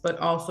SIDS, but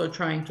also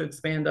trying to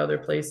expand other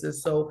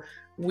places. So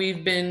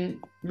we've been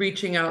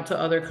reaching out to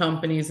other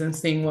companies and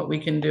seeing what we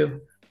can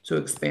do to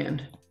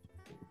expand,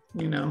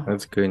 you know.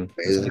 That's good. Just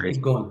That's Amazing. gotta great.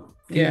 keep going.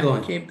 Keep Yeah,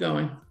 going. keep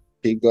going.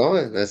 Keep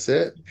going. That's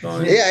it. Keep That's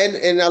going. it.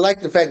 Yeah, and I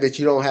like the fact that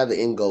you don't have the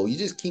end goal. You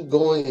just keep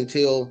going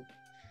until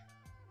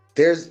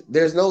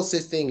there's no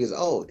such thing as,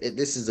 oh,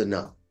 this is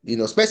enough.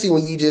 Especially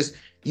when you just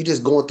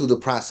going through the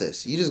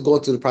process. You just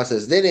going through the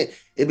process. Then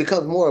it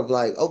becomes more of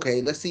like,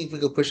 okay, let's see if we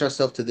can push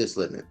ourselves to this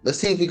limit. Let's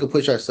see if we can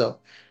push ourselves.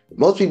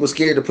 Most people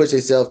scared to push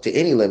themselves to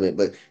any limit,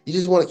 but you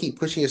just want to keep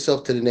pushing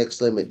yourself to the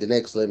next limit, the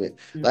next limit.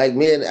 Yeah. Like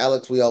me and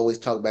Alex, we always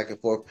talk back and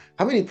forth.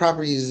 How many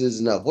properties is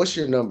enough? What's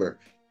your number?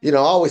 I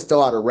always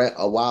throw out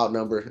a wild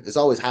number. It's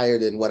always higher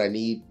than what I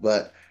need,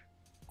 but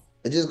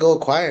I just go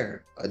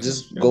acquire. I That's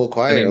just go true. And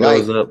acquire. it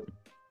goes Like, up.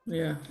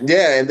 Yeah.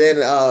 yeah, and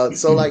then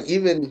so like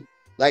even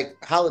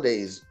like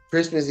holidays,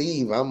 Christmas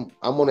Eve, I'm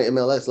on the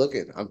MLS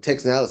looking. I'm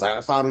texting Alice,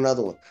 I found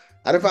another one.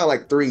 I done found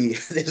like 3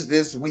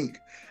 this week.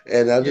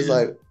 And I'm just Yeah.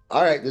 like,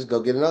 all right, just go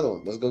get another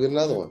one. Let's go get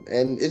another one.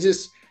 And it's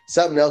just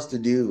something else to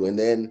do. And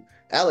then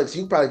Alex,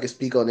 you probably could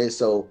speak on this.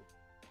 So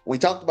we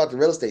talked about the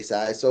real estate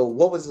side. So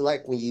what was it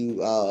like when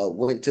you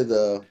went to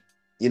the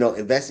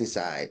investing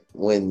side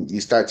when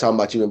you start talking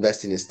about you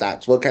investing in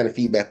stocks? What kind of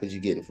feedback was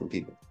you getting from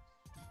people?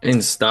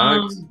 In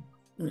stocks,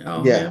 Um,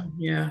 oh, Yeah. him.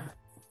 Yeah.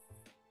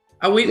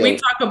 We Yeah.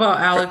 talk about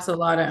Alex a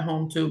lot at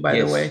home too, by the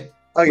Yes. way.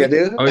 Oh, yeah, We,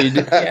 dude. oh, you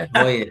do? yeah.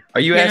 Oh yeah.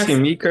 Are you Yes.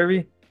 asking me,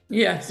 Kirby?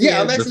 Yes, he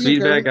Yeah, I'm is. The asking you,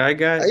 feedback Kirby. I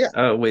got? Yeah,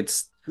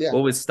 yeah.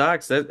 Well, with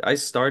stocks, that I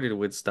started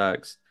with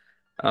stocks.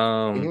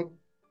 Um, Hmm.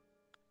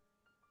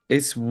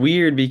 it's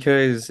weird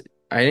because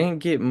I didn't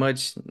get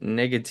much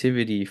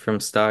negativity from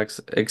stocks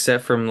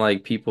except from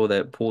like people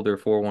that pulled their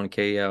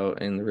 401k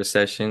out in the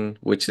recession,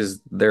 which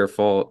is their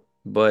fault.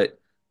 But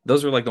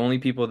those were like the only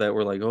people that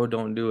were like, "Oh,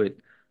 don't do it."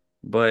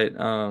 But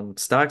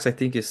stocks I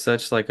think is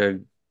such like a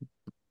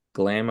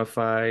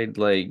glamified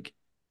like,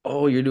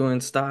 "Oh, you're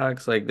doing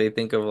stocks." Like they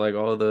think of like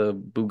all the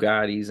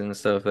Bugattis and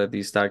stuff that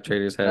these stock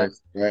traders Right, have.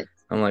 right.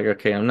 I'm like,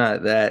 okay, I'm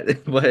not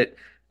that. But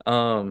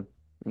um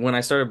when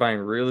I started buying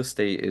real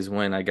estate is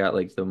when I got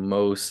like the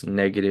most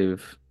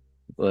negative,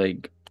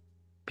 like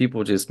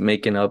people just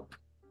making up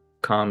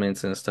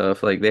comments and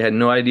stuff. Like they had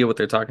no idea what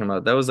they're talking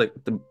about. That was like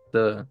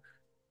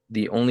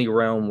the only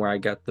realm where I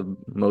got the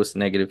most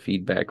negative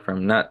feedback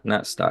from.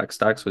 Not stocks.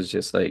 Stocks was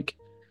just like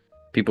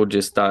people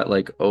just thought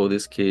like, oh,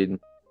 this kid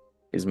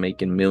is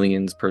making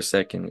millions per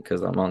second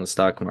because I'm on the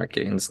stock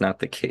market, and it's not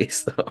the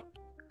case though.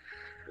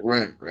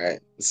 Right, right.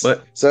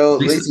 But So,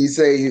 Lisa, Lisa, you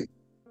say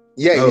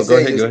yeah, you oh, go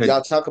say ahead, go ahead.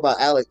 y'all talk about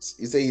Alex.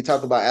 You say you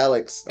talk about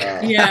Alex.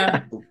 Yeah.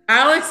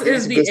 Give me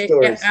some good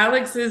stories.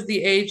 Alex is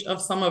the age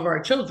of some of our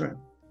children. Right,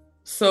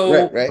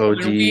 So right. Oh,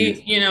 when we,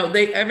 geez.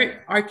 they every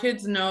our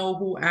kids know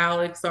who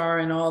Alex are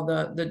and all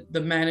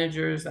the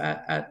managers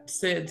at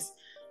SIDS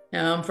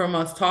from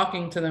us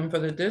talking to them for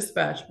the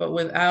dispatch. But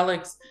with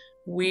Alex,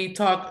 we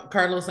talk,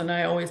 Carlos and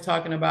I always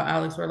talking about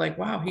Alex. We're like,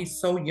 wow, he's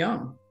so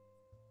young.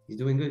 He's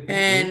doing good. Yeah.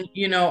 And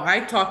I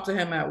talked to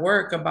him at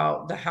work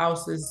about the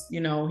houses,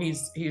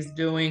 he's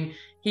doing.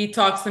 He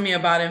talks to me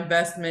about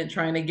investment,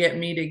 trying to get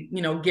me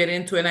to, get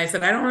into it. And I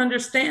said, I don't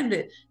understand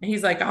it. And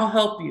he's like, I'll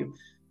help you.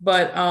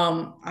 But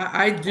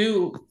I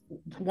do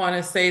want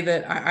to say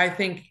that I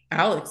think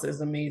Alex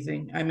is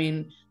amazing. I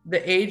mean,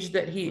 the age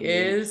that he Mhm.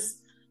 is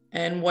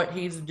and what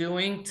he's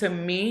doing, to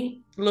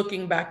me,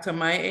 looking back to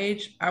my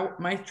age,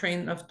 my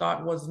train of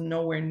thought was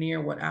nowhere near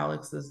what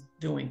Alex is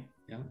doing.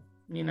 Yeah.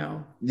 you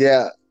know.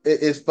 Yeah,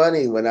 it's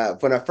funny when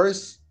I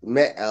first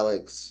met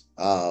Alex.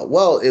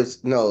 Well, it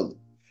was no.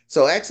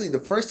 So actually, the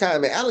first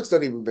time, and Alex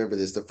don't even remember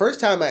this. The first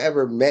time I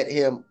ever met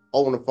him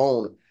on the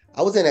phone,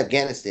 I was in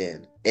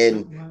Afghanistan, Oh,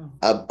 and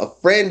wow. a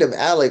friend of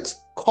Alex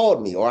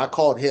called me, or I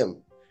called him,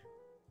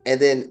 and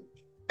then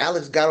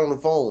Alex got on the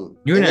phone,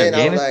 You in and then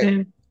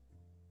Afghanistan?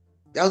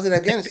 I was in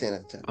Afghanistan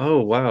at the time.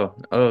 Oh wow.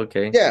 Oh,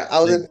 okay. Yeah, I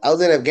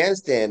was in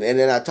Afghanistan, and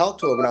then I talked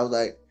to him, and I was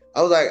like,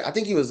 I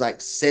think he was like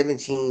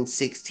 17,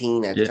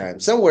 16 at the Yeah. time,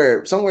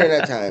 somewhere in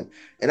that time.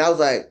 And I was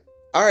like,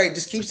 all right,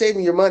 just keep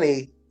saving your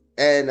money,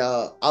 and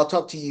I'll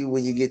talk to you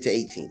when you get to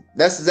 18.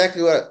 That's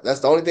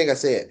the only thing I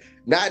said.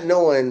 Not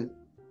knowing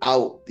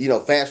I'll,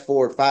 fast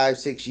forward 5,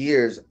 6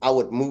 years, I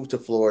would move to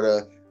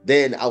Florida,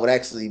 then I would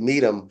actually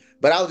meet him.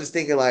 But I was just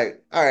thinking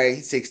like, all right,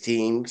 he's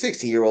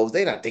 16-year-olds,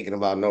 they're not thinking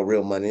about no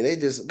real money. They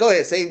just go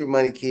ahead, save your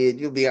money, kid.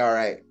 You'll be all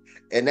right.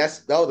 And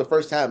that was the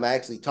first time I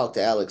actually talked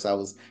to Alex. I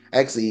was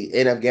actually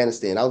in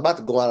Afghanistan. I was about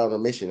to go out on a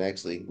mission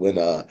actually when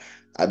that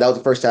was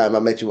the first time I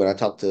met you, when I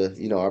talked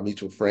to, our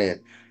mutual friend.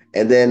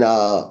 And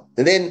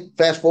then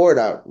fast forward,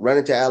 I run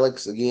into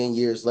Alex again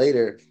years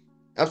later.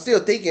 I'm still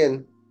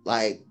thinking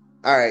like,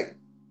 all right,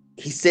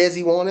 he says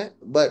he want it,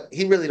 but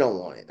he really don't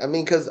want it. I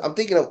mean, because I'm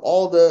thinking of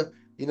all the,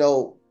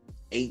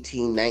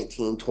 18,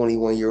 19,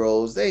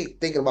 21-year-olds, they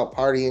thinking about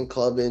partying,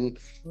 clubbing,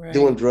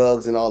 doing Right.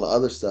 drugs and all the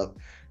other stuff.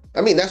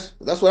 I mean, that's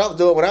what I was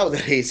doing when I was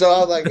at age. So I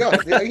was like, yo,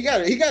 yeah,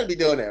 he gotta be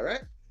doing that,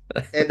 right?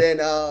 And then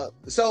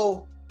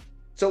so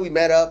we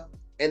met up,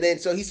 and then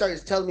so he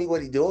started telling me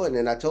what he's doing,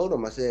 and I told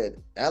him, I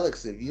said,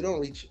 Alex, if you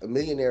don't reach a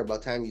millionaire by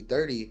the time you're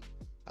 30,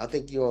 I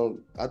think you're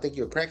a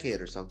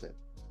crackhead or something.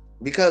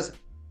 Because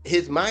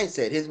his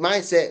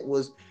mindset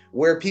was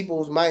where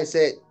people's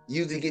mindset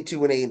usually get to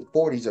when they in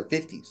 40s or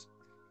 50s.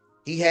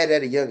 He had that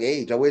at a young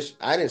age. I wish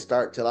I didn't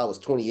start till I was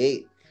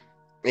 28,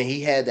 and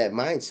he had that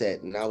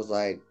mindset, and I was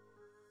like,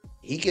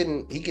 he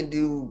can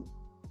do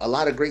a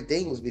lot of great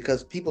things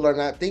because people are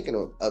not thinking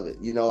of it.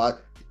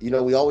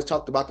 We always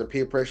talked about the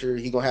peer pressure.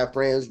 He gonna have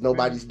friends, Right.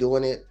 nobody's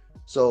doing it,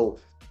 so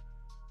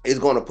it's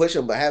gonna push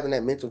him. But having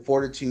that mental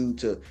fortitude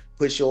to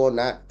push on,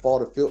 not fall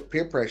to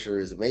peer pressure,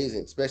 is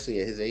amazing, especially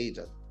at his age.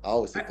 I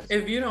always think that's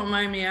If you amazing. don't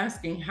mind me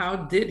asking, how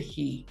did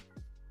he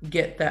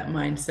get that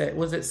mindset?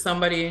 Was it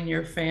somebody in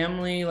your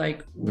family?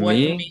 Like, what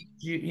Me? made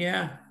you?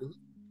 Yeah.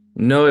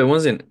 No, it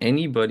wasn't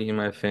anybody in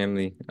my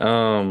family.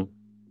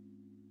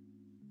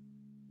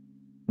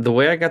 The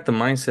way I got the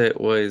mindset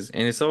was,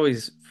 and it's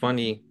always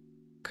funny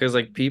because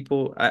like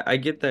people, I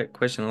get that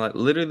question a lot.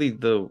 Literally,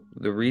 the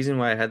reason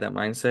why I had that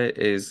mindset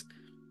is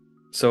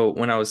so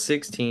when I was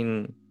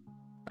 16,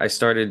 I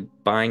started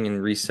buying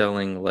and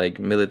reselling like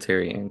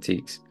military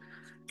antiques.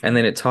 And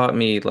then it taught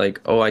me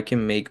like, oh, I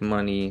can make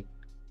money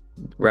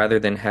rather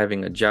than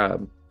having a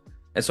job.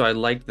 And so I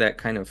liked that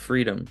kind of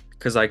freedom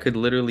because I could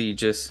literally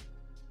just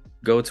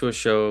go to a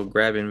show,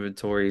 grab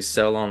inventory,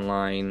 sell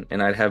online,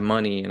 and I'd have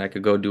money and I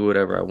could go do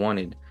whatever I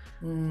wanted.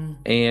 Mm,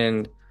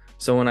 And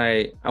so when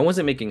I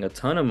wasn't making a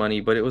ton of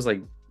money, but I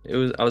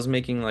was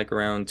making like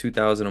around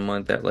 2000 a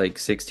month at like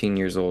 16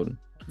 years old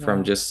from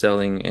wow. just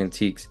selling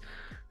antiques.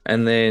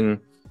 And then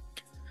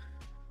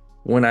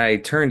when I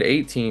turned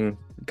 18,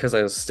 because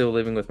I was still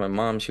living with my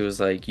mom, she was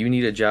like, "You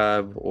need a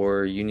job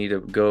or you need to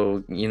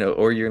go,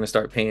 or you're gonna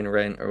start paying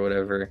rent or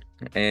whatever."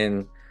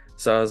 And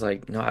so I was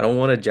like, "No, I don't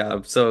want a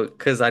job." So,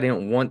 because I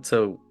didn't want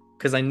to,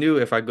 because I knew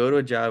if I go to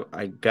a job,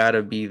 I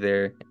gotta be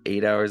there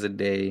 8 hours a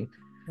day.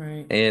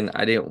 Right. And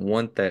I didn't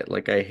want that.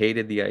 Like, I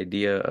hated the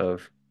idea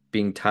of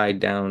being tied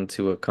down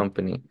to a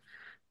company.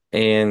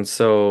 And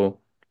so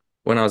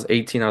when I was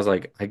 18, I was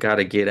like, I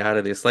gotta get out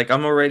of this. Like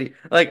I'm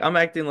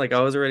acting like I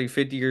was already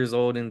 50 years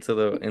old into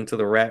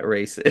the rat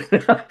race.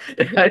 And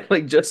I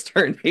like just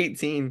turned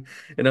 18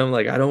 and I'm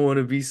like, I don't want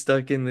to be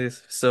stuck in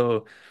this.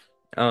 So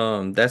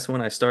that's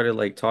when I started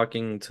like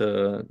talking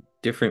to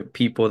different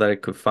people that I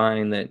could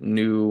find that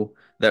knew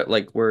that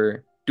like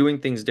were doing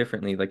things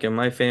differently. Like in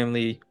my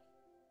family,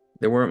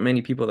 there weren't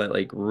many people that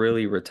like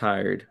really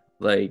retired,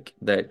 like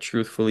that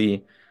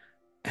truthfully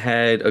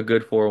had a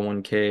good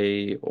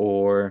 401k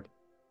or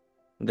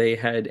they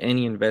had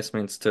any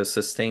investments to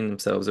sustain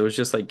themselves. It was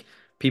just like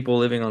people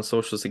living on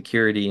Social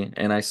Security,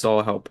 and I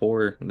saw how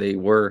poor they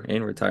were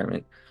in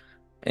retirement.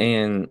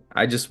 And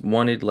I just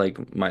wanted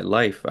like my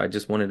life. I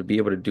just wanted to be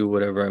able to do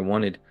whatever I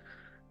wanted.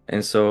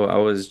 And so I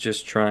was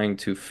just trying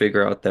to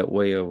figure out that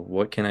way of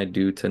what can I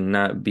do to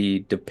not be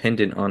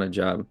dependent on a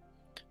job.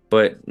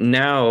 But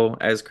now,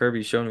 as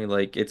Kirby showed me,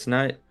 like it's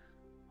not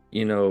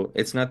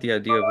the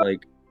idea of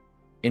like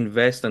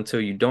invest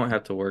until you don't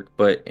have to work,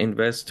 but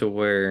invest to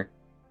where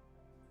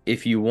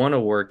if you want to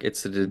work,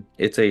 it's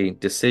a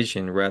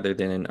decision rather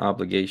than an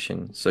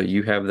obligation. So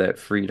you have that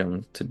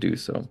freedom to do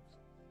so,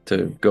 to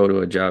Mm, go to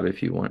a job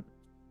if you want.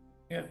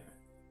 yeah.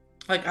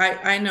 Like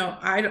I know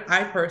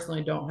I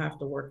personally don't have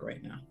to work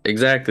right now,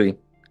 Exactly. Yeah.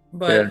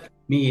 but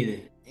Me either.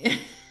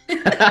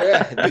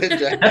 Yeah, good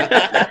job.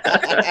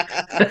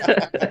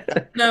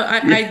 no,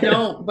 I Yeah.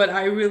 don't. But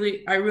I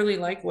really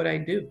like what I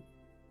do.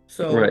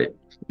 Right. So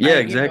Yeah,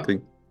 exactly.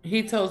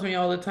 he tells me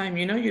all the time,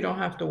 you don't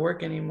have to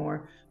work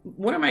anymore.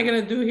 What am I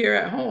going to do here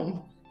at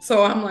home?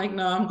 So I'm like,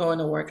 no, I'm going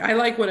to work. I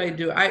like what I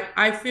do.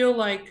 I feel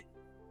like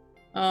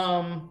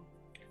um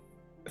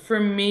for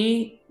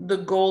me, the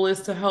goal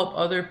is to help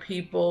other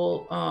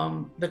people,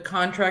 the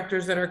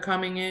contractors that are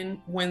coming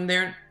in when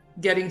they're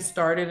getting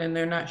started and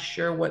they're not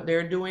sure what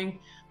they're doing.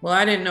 Well,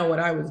 I didn't know what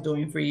I was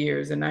doing for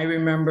years. And I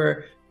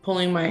remember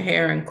pulling my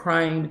hair and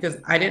crying because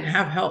I didn't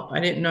have help. I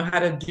didn't know how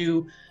to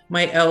do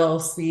my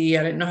LLC,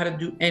 I didn't know how to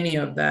do any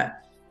of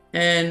that.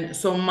 And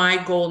so my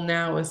goal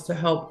now is to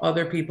help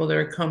other people that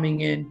are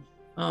coming in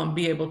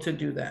be able to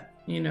do that.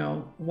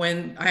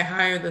 When I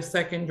hire the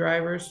second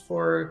drivers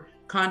for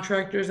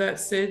contractors at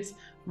SIDS,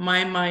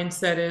 my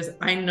mindset is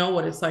I know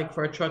what it's like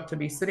for a truck to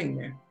be sitting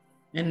there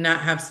and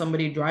not have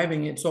somebody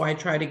driving it. So I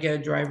try to get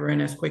a driver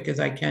in as quick as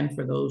I can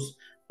for those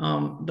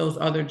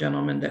other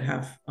gentlemen that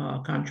have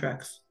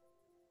contracts.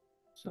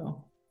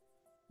 So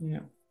yeah.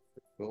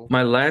 Cool.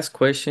 My last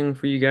question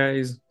for you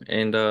guys,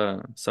 and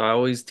so I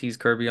always tease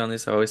Kirby on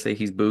this. I always say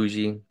he's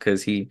bougie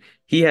because he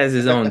has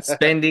his own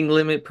spending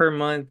limit per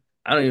month.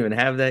 I don't even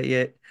have that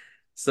yet.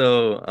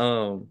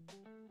 So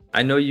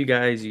I know you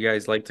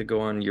guys like to go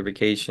on your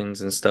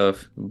vacations and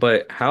stuff,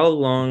 but how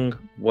long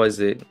was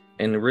it?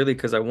 And really,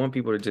 because I want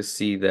people to just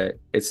see that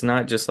it's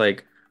not just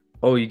like,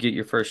 oh, you get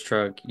your first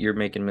truck, you're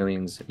making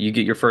millions. You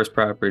get your first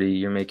property,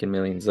 you're making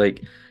millions.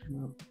 Like,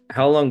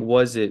 how long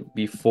was it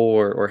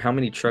before, or how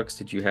many trucks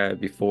did you have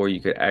before you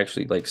could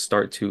actually like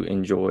start to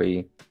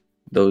enjoy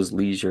those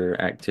leisure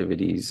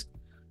activities?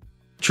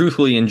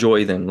 Truthfully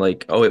enjoy them.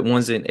 Like, oh, it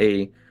wasn't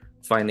a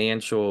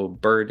financial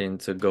burden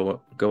to go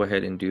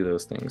ahead and do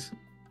those things.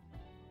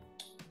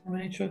 How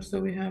many trucks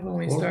do we have when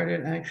we Four,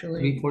 started? three,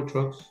 Actually, 4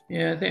 trucks.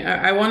 yeah, I think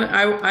I want.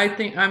 I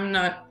think I'm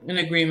not in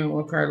agreement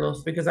with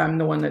Carlos because I'm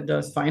the one that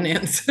does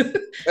finance.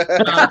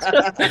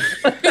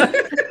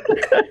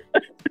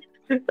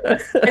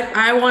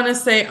 I want to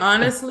say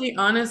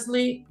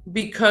honestly,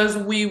 because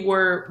we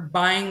were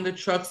buying the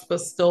trucks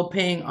but still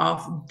paying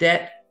off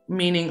debt,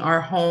 meaning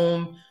our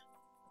home.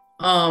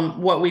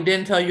 What we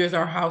didn't tell you is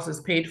our house is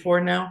paid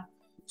for now.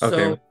 Okay,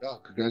 So Oh,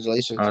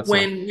 congratulations. awesome.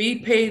 when we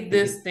paid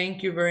this,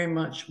 thank you very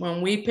much. When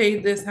we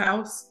paid this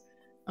house,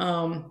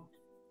 um,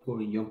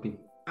 For jumping.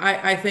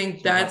 I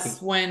think So happy.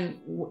 that's when,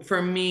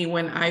 for me,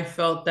 when I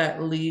felt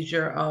that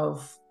leisure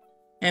of,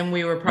 and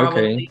we were Okay,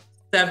 probably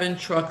 7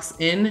 trucks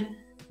in.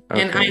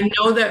 And okay, I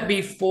know that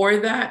before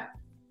that,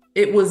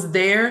 it was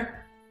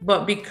there,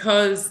 but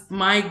because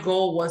my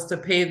goal was to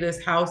pay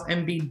this house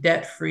and be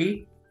debt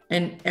free,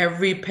 and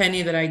every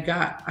penny that I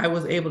got, I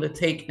was able to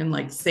take and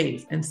like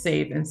save and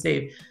save and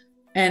save.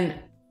 And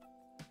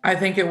I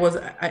think it was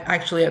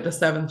actually at the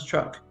 7th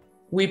truck.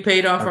 We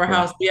paid off our okay.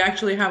 house. We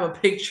actually have a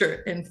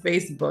picture in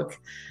Facebook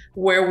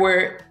where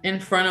we're in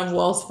front of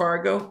Wells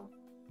Fargo.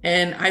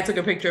 And I took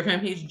a picture of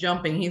him. He's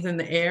jumping, he's in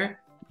the air.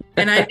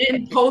 And I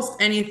didn't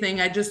post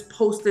anything. I just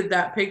posted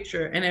that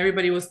picture, and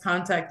everybody was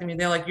contacting me.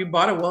 They're like, "You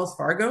bought a Wells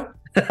Fargo?"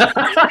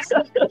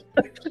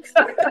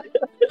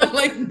 I'm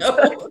like,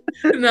 "No,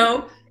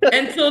 no."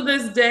 Until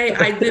this day,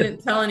 I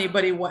didn't tell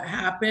anybody what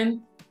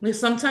happened. Like,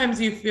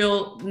 sometimes you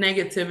feel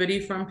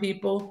negativity from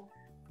people.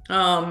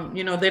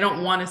 They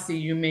don't want to see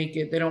you make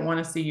it. They don't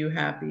want to see you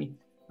happy.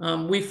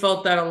 We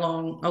felt that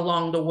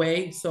along the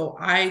way. So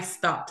I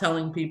stopped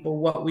telling people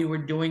what we were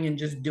doing and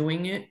just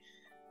doing it.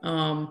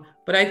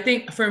 But I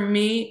think for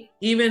me,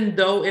 even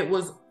though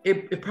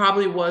it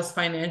probably was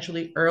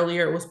financially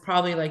earlier, it was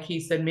probably like he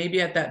said,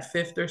 maybe at that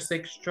 5th or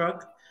 6th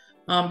truck.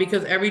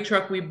 Because every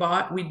truck we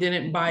bought, we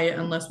didn't buy it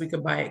unless we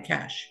could buy it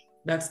cash.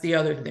 That's the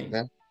other thing.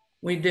 Yeah,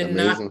 We did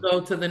not amazing. go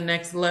to the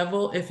next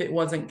level if it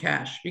wasn't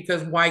cash,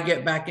 because why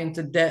get back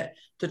into debt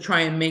to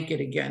try and make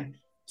it again?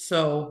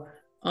 So,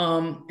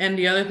 and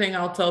the other thing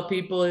I'll tell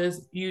people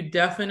is you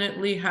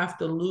definitely have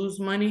to lose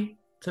money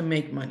to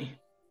make money.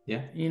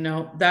 Yeah.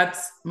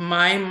 That's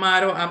my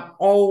motto. I'm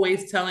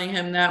always telling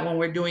him that when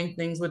we're doing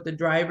things with the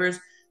drivers.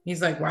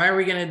 He's like, "Why are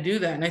we going to do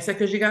that?" And I said,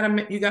 "Because you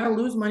gotta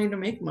lose money to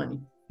make money,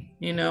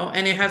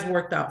 and it has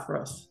worked out for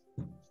us."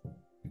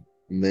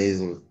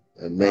 Amazing.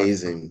 Awesome.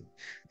 Amazing.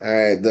 All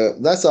right.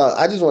 That's all.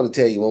 I just want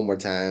to tell you one more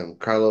time.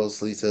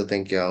 Carlos, Lisa,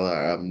 thank y'all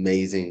are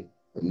amazing,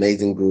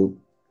 amazing group.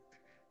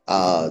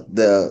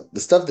 The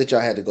stuff that y'all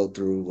had to go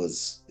through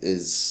was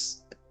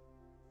is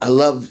I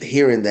love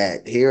hearing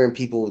that, hearing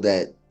people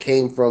that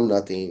came from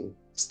nothing,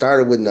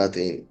 started with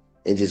nothing,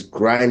 and just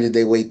grinded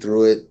their way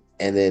through it.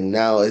 And then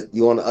now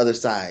you're on the other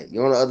side.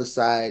 You're on the other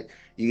side.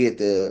 You get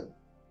to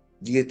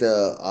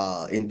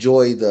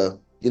enjoy the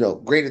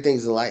greater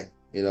things in life.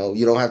 You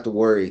don't have to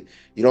worry.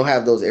 You don't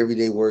have those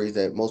everyday worries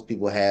that most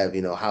people have.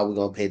 How we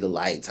gonna pay the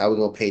lights? How we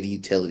gonna pay the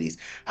utilities?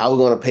 How we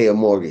gonna pay a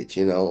mortgage?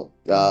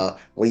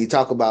 When you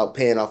talk about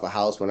paying off a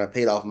house, when I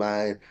paid off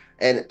mine,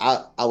 and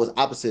I was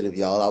opposite of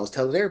y'all. I was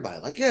telling everybody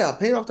like, yeah, I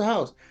paid off the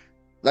house.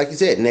 Like you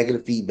said,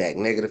 negative feedback,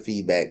 negative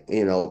feedback.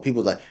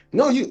 People like,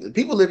 no,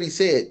 people literally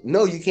said,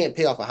 no, you can't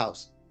pay off a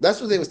house.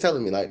 That's what they was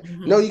telling me. Like,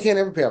 no, Mhm. you can't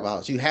ever pay off a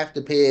house. You have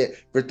to pay it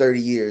for 30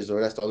 years,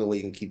 or that's the only way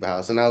you can keep a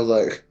house. And I was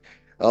like,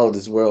 Oh,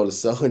 this world is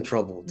so in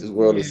trouble. This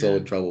world is so Yeah.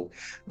 in trouble.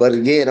 But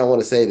again, I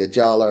want to say that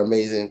y'all are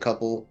amazing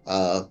couple.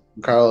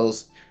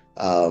 Carlos,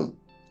 um,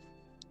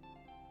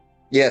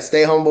 yeah,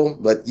 stay humble,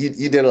 but you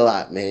did a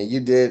lot, man. You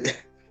did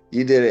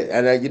you did it.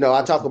 And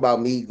I talk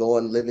about me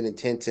going living in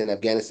tents in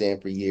Afghanistan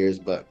for years,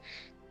 but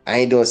I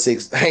ain't doing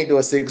six I ain't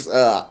doing 6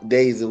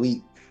 days a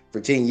week for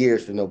 10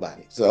 years for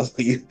nobody. So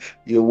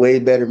you're a way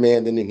better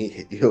man than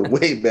me. You're a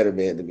way better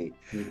man than me.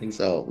 Thank you.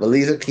 So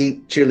Melissa,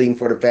 keep cheerleading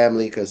for the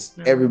family because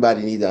Mhm.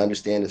 everybody needs to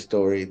understand the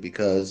story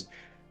because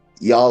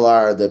y'all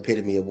are the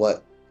epitome of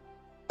what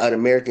an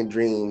American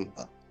dream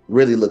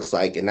really looks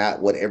like and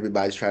not what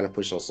everybody's trying to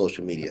push on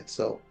social media.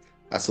 So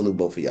I salute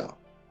both of y'all.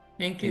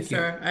 Thank you, Thank you.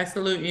 sir. I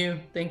salute you.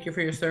 Thank you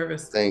for your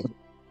service. Thank you.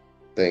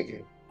 Thank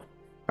you.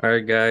 All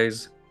right,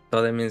 guys. With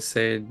all that being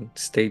said,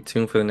 stay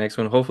tuned for the next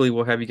one. Hopefully,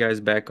 we'll have you guys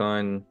back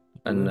on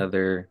We will.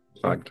 another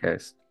Sure.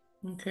 podcast.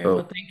 Okay, well,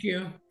 But thank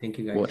you. Thank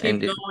you, we'll guys. Keep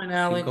end it. going, Keep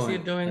Alex. You're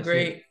going. doing That's it.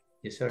 great.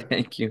 Yes, sir.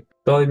 Thank you.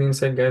 With all that being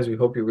said, guys, we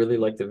hope you really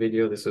liked the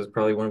video. This was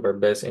probably one of our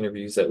best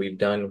interviews that we've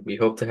done. We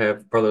hope to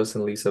have Carlos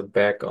and Lisa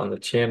back on the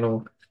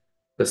channel.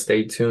 But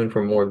stay tuned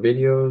for more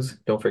videos.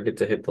 Don't forget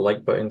to hit the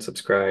like button,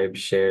 subscribe,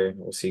 share.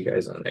 We'll see you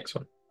guys on the next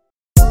one.